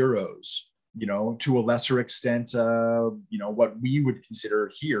the Euros, you know, to a lesser extent, you know, what we would consider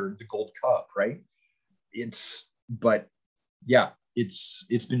here the Gold Cup, right? But yeah,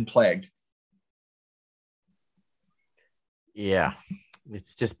 it's been plagued. Yeah,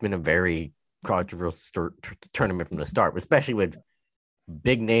 it's just been a very controversial tournament from the start, especially with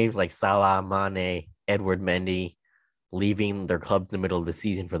big names like Salah, Mane, Edward Mendy leaving their clubs in the middle of the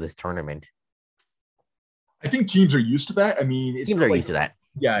season for this tournament. I think teams are used to that. I mean, teams are used to that.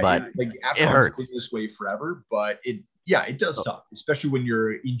 Yeah, but it hurts. Been this way forever, but it does suck, especially when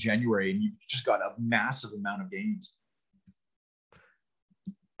you're in January and you've just got a massive amount of games.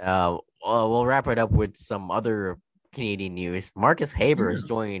 We'll wrap it up with some other Canadian news. Marcus Haber has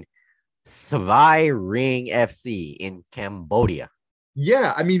joined Savai Ring FC in Cambodia.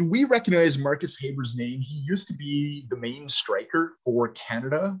 Yeah, I mean, we recognize Marcus Haber's name. He used to be the main striker for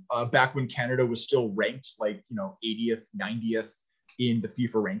Canada back when Canada was still ranked 80th, 90th in the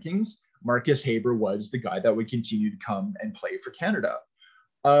FIFA rankings. Marcus Haber was the guy that would continue to come and play for Canada.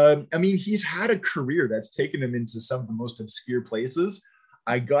 I mean, he's had a career that's taken him into some of the most obscure places.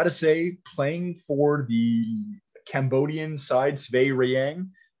 I got to say, playing for the Cambodian side, Svay Rieng,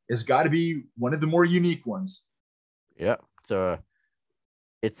 has got to be one of the more unique ones. Yeah, so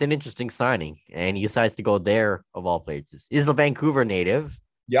it's an interesting signing, and he decides to go there of all places. He's a Vancouver native.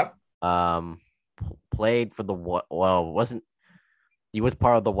 Yep. Played for he was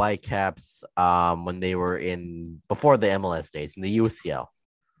part of the Whitecaps when they were before the MLS days in the UCL.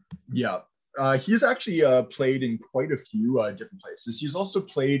 Yeah. He's actually played in quite a few different places. He's also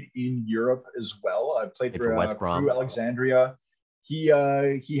played in Europe as well. Played for West Brom, Crew Alexandria. He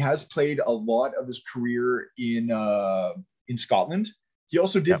has played a lot of his career in Scotland. He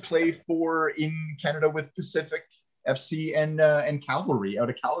also did play in Canada with Pacific FC and Cavalry out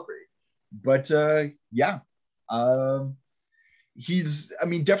of Calgary. But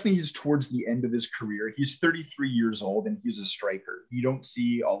definitely he's towards the end of his career. He's 33 years old and he's a striker. You don't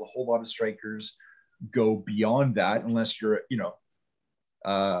see a whole lot of strikers go beyond that unless you're,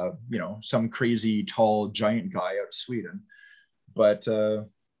 some crazy tall giant guy out of Sweden. But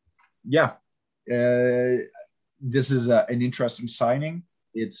this is an interesting signing.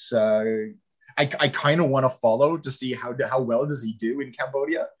 It's I kind of want to follow to see how well does he do in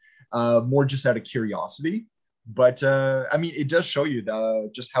Cambodia, more just out of curiosity. But it does show you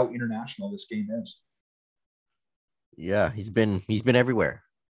just how international this game is. Yeah, he's been everywhere.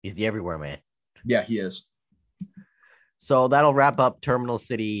 He's the everywhere man. Yeah, he is. So that'll wrap up Terminal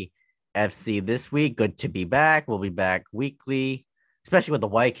City FC this week. Good to be back. We'll be back weekly, especially with the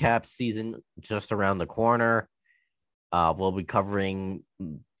Whitecaps season just around the corner. We'll be covering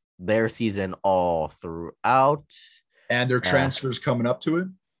their season all throughout. And their transfers coming up to it.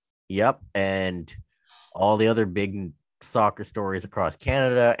 Yep. And all the other big soccer stories across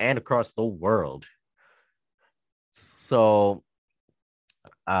Canada and across the world. So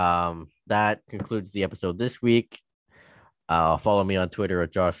that concludes the episode this week. Follow me on Twitter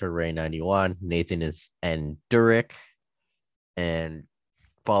at JoshuaRay91. Nathan is Enduric. And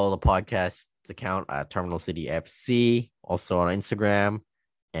follow the podcast account at Terminal City FC. Also on Instagram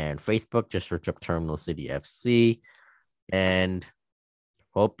and Facebook, just search up Terminal City FC. And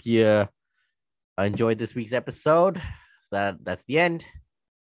hope you enjoyed this week's episode. That's the end.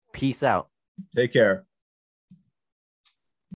 Peace out. Take care.